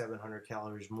 600 to 700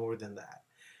 calories more than that,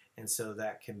 and so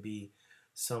that can be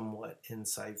somewhat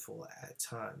insightful at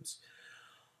times.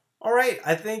 All right,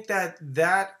 I think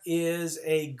that is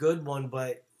a good one,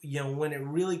 but when it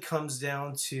really comes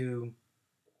down to,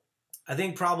 I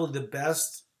think probably the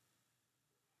best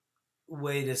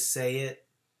way to say it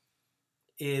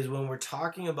is when we're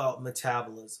talking about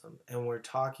metabolism and we're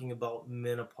talking about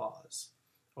menopause,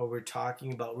 or we're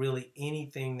talking about really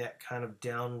anything that kind of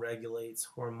down regulates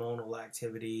hormonal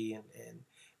activity and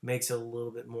makes it a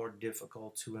little bit more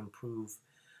difficult to improve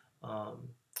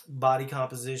body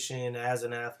composition as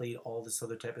an athlete, all this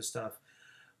other type of stuff.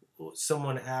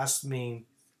 Someone asked me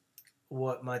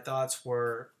what my thoughts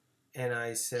were, and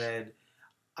I said,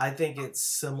 I think it's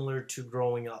similar to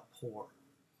growing up poor,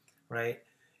 right?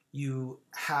 You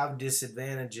have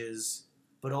disadvantages,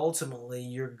 but ultimately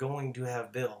you're going to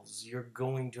have bills. You're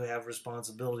going to have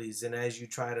responsibilities. And as you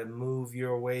try to move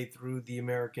your way through the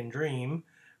American dream,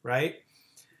 right?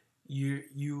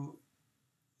 You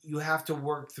have to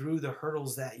work through the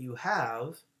hurdles that you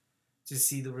have to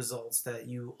see the results that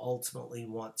you ultimately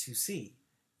want to see,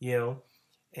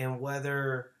 and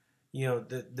whether,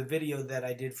 the video that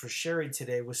I did for Sherry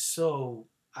today was so,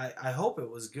 I hope it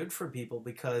was good for people,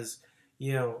 because,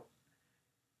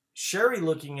 Sherry,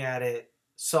 looking at it,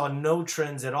 saw no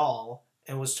trends at all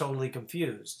and was totally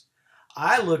confused.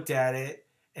 I looked at it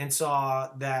and saw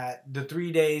that the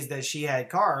 3 days that she had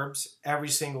carbs, every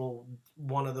single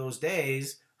one of those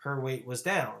days, her weight was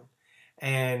down.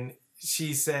 And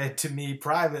she said to me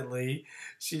privately,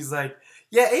 she's like,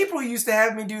 yeah, April used to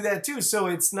have me do that too. So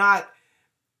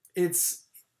this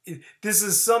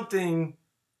is something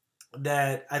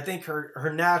that I think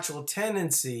her natural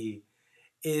tendency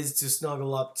is to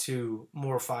snuggle up to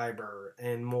more fiber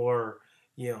and more,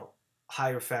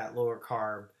 higher fat, lower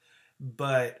carb.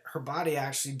 But her body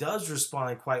actually does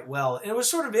respond quite well. And it was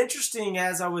sort of interesting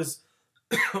as I was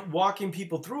walking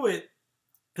people through it,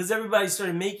 because everybody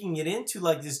started making it into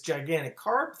like this gigantic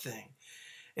carb thing.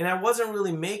 And I wasn't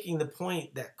really making the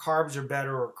point that carbs are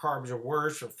better or carbs are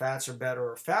worse or fats are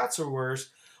better or fats are worse.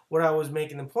 What I was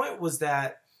making the point was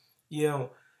that, you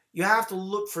know, you have to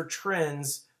look for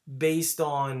trends based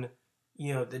on,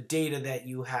 the data that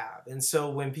you have. And so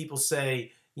when people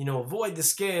say, avoid the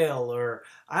scale, or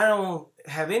I don't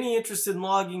have any interest in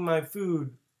logging my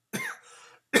food,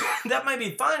 that might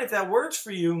be fine if that works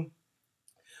for you.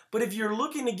 But if you're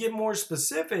looking to get more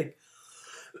specific,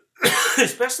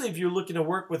 especially if you're looking to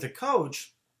work with a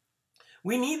coach,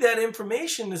 we need that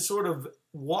information to sort of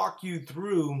walk you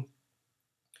through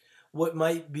what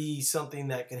might be something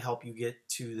that can help you get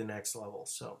to the next level.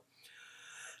 So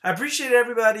I appreciate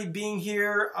everybody being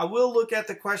here. I will look at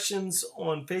the questions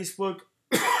on Facebook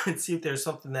and see if there's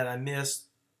something that I missed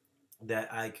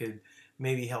that I could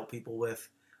maybe help people with.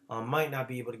 Might not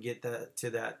be able to get to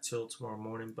that till tomorrow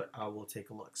morning, but I will take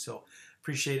a look. So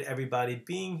appreciate everybody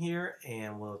being here,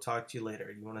 and we'll talk to you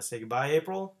later. You want to say goodbye,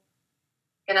 April?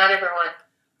 Good night, everyone.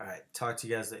 All right. Talk to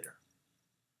you guys later.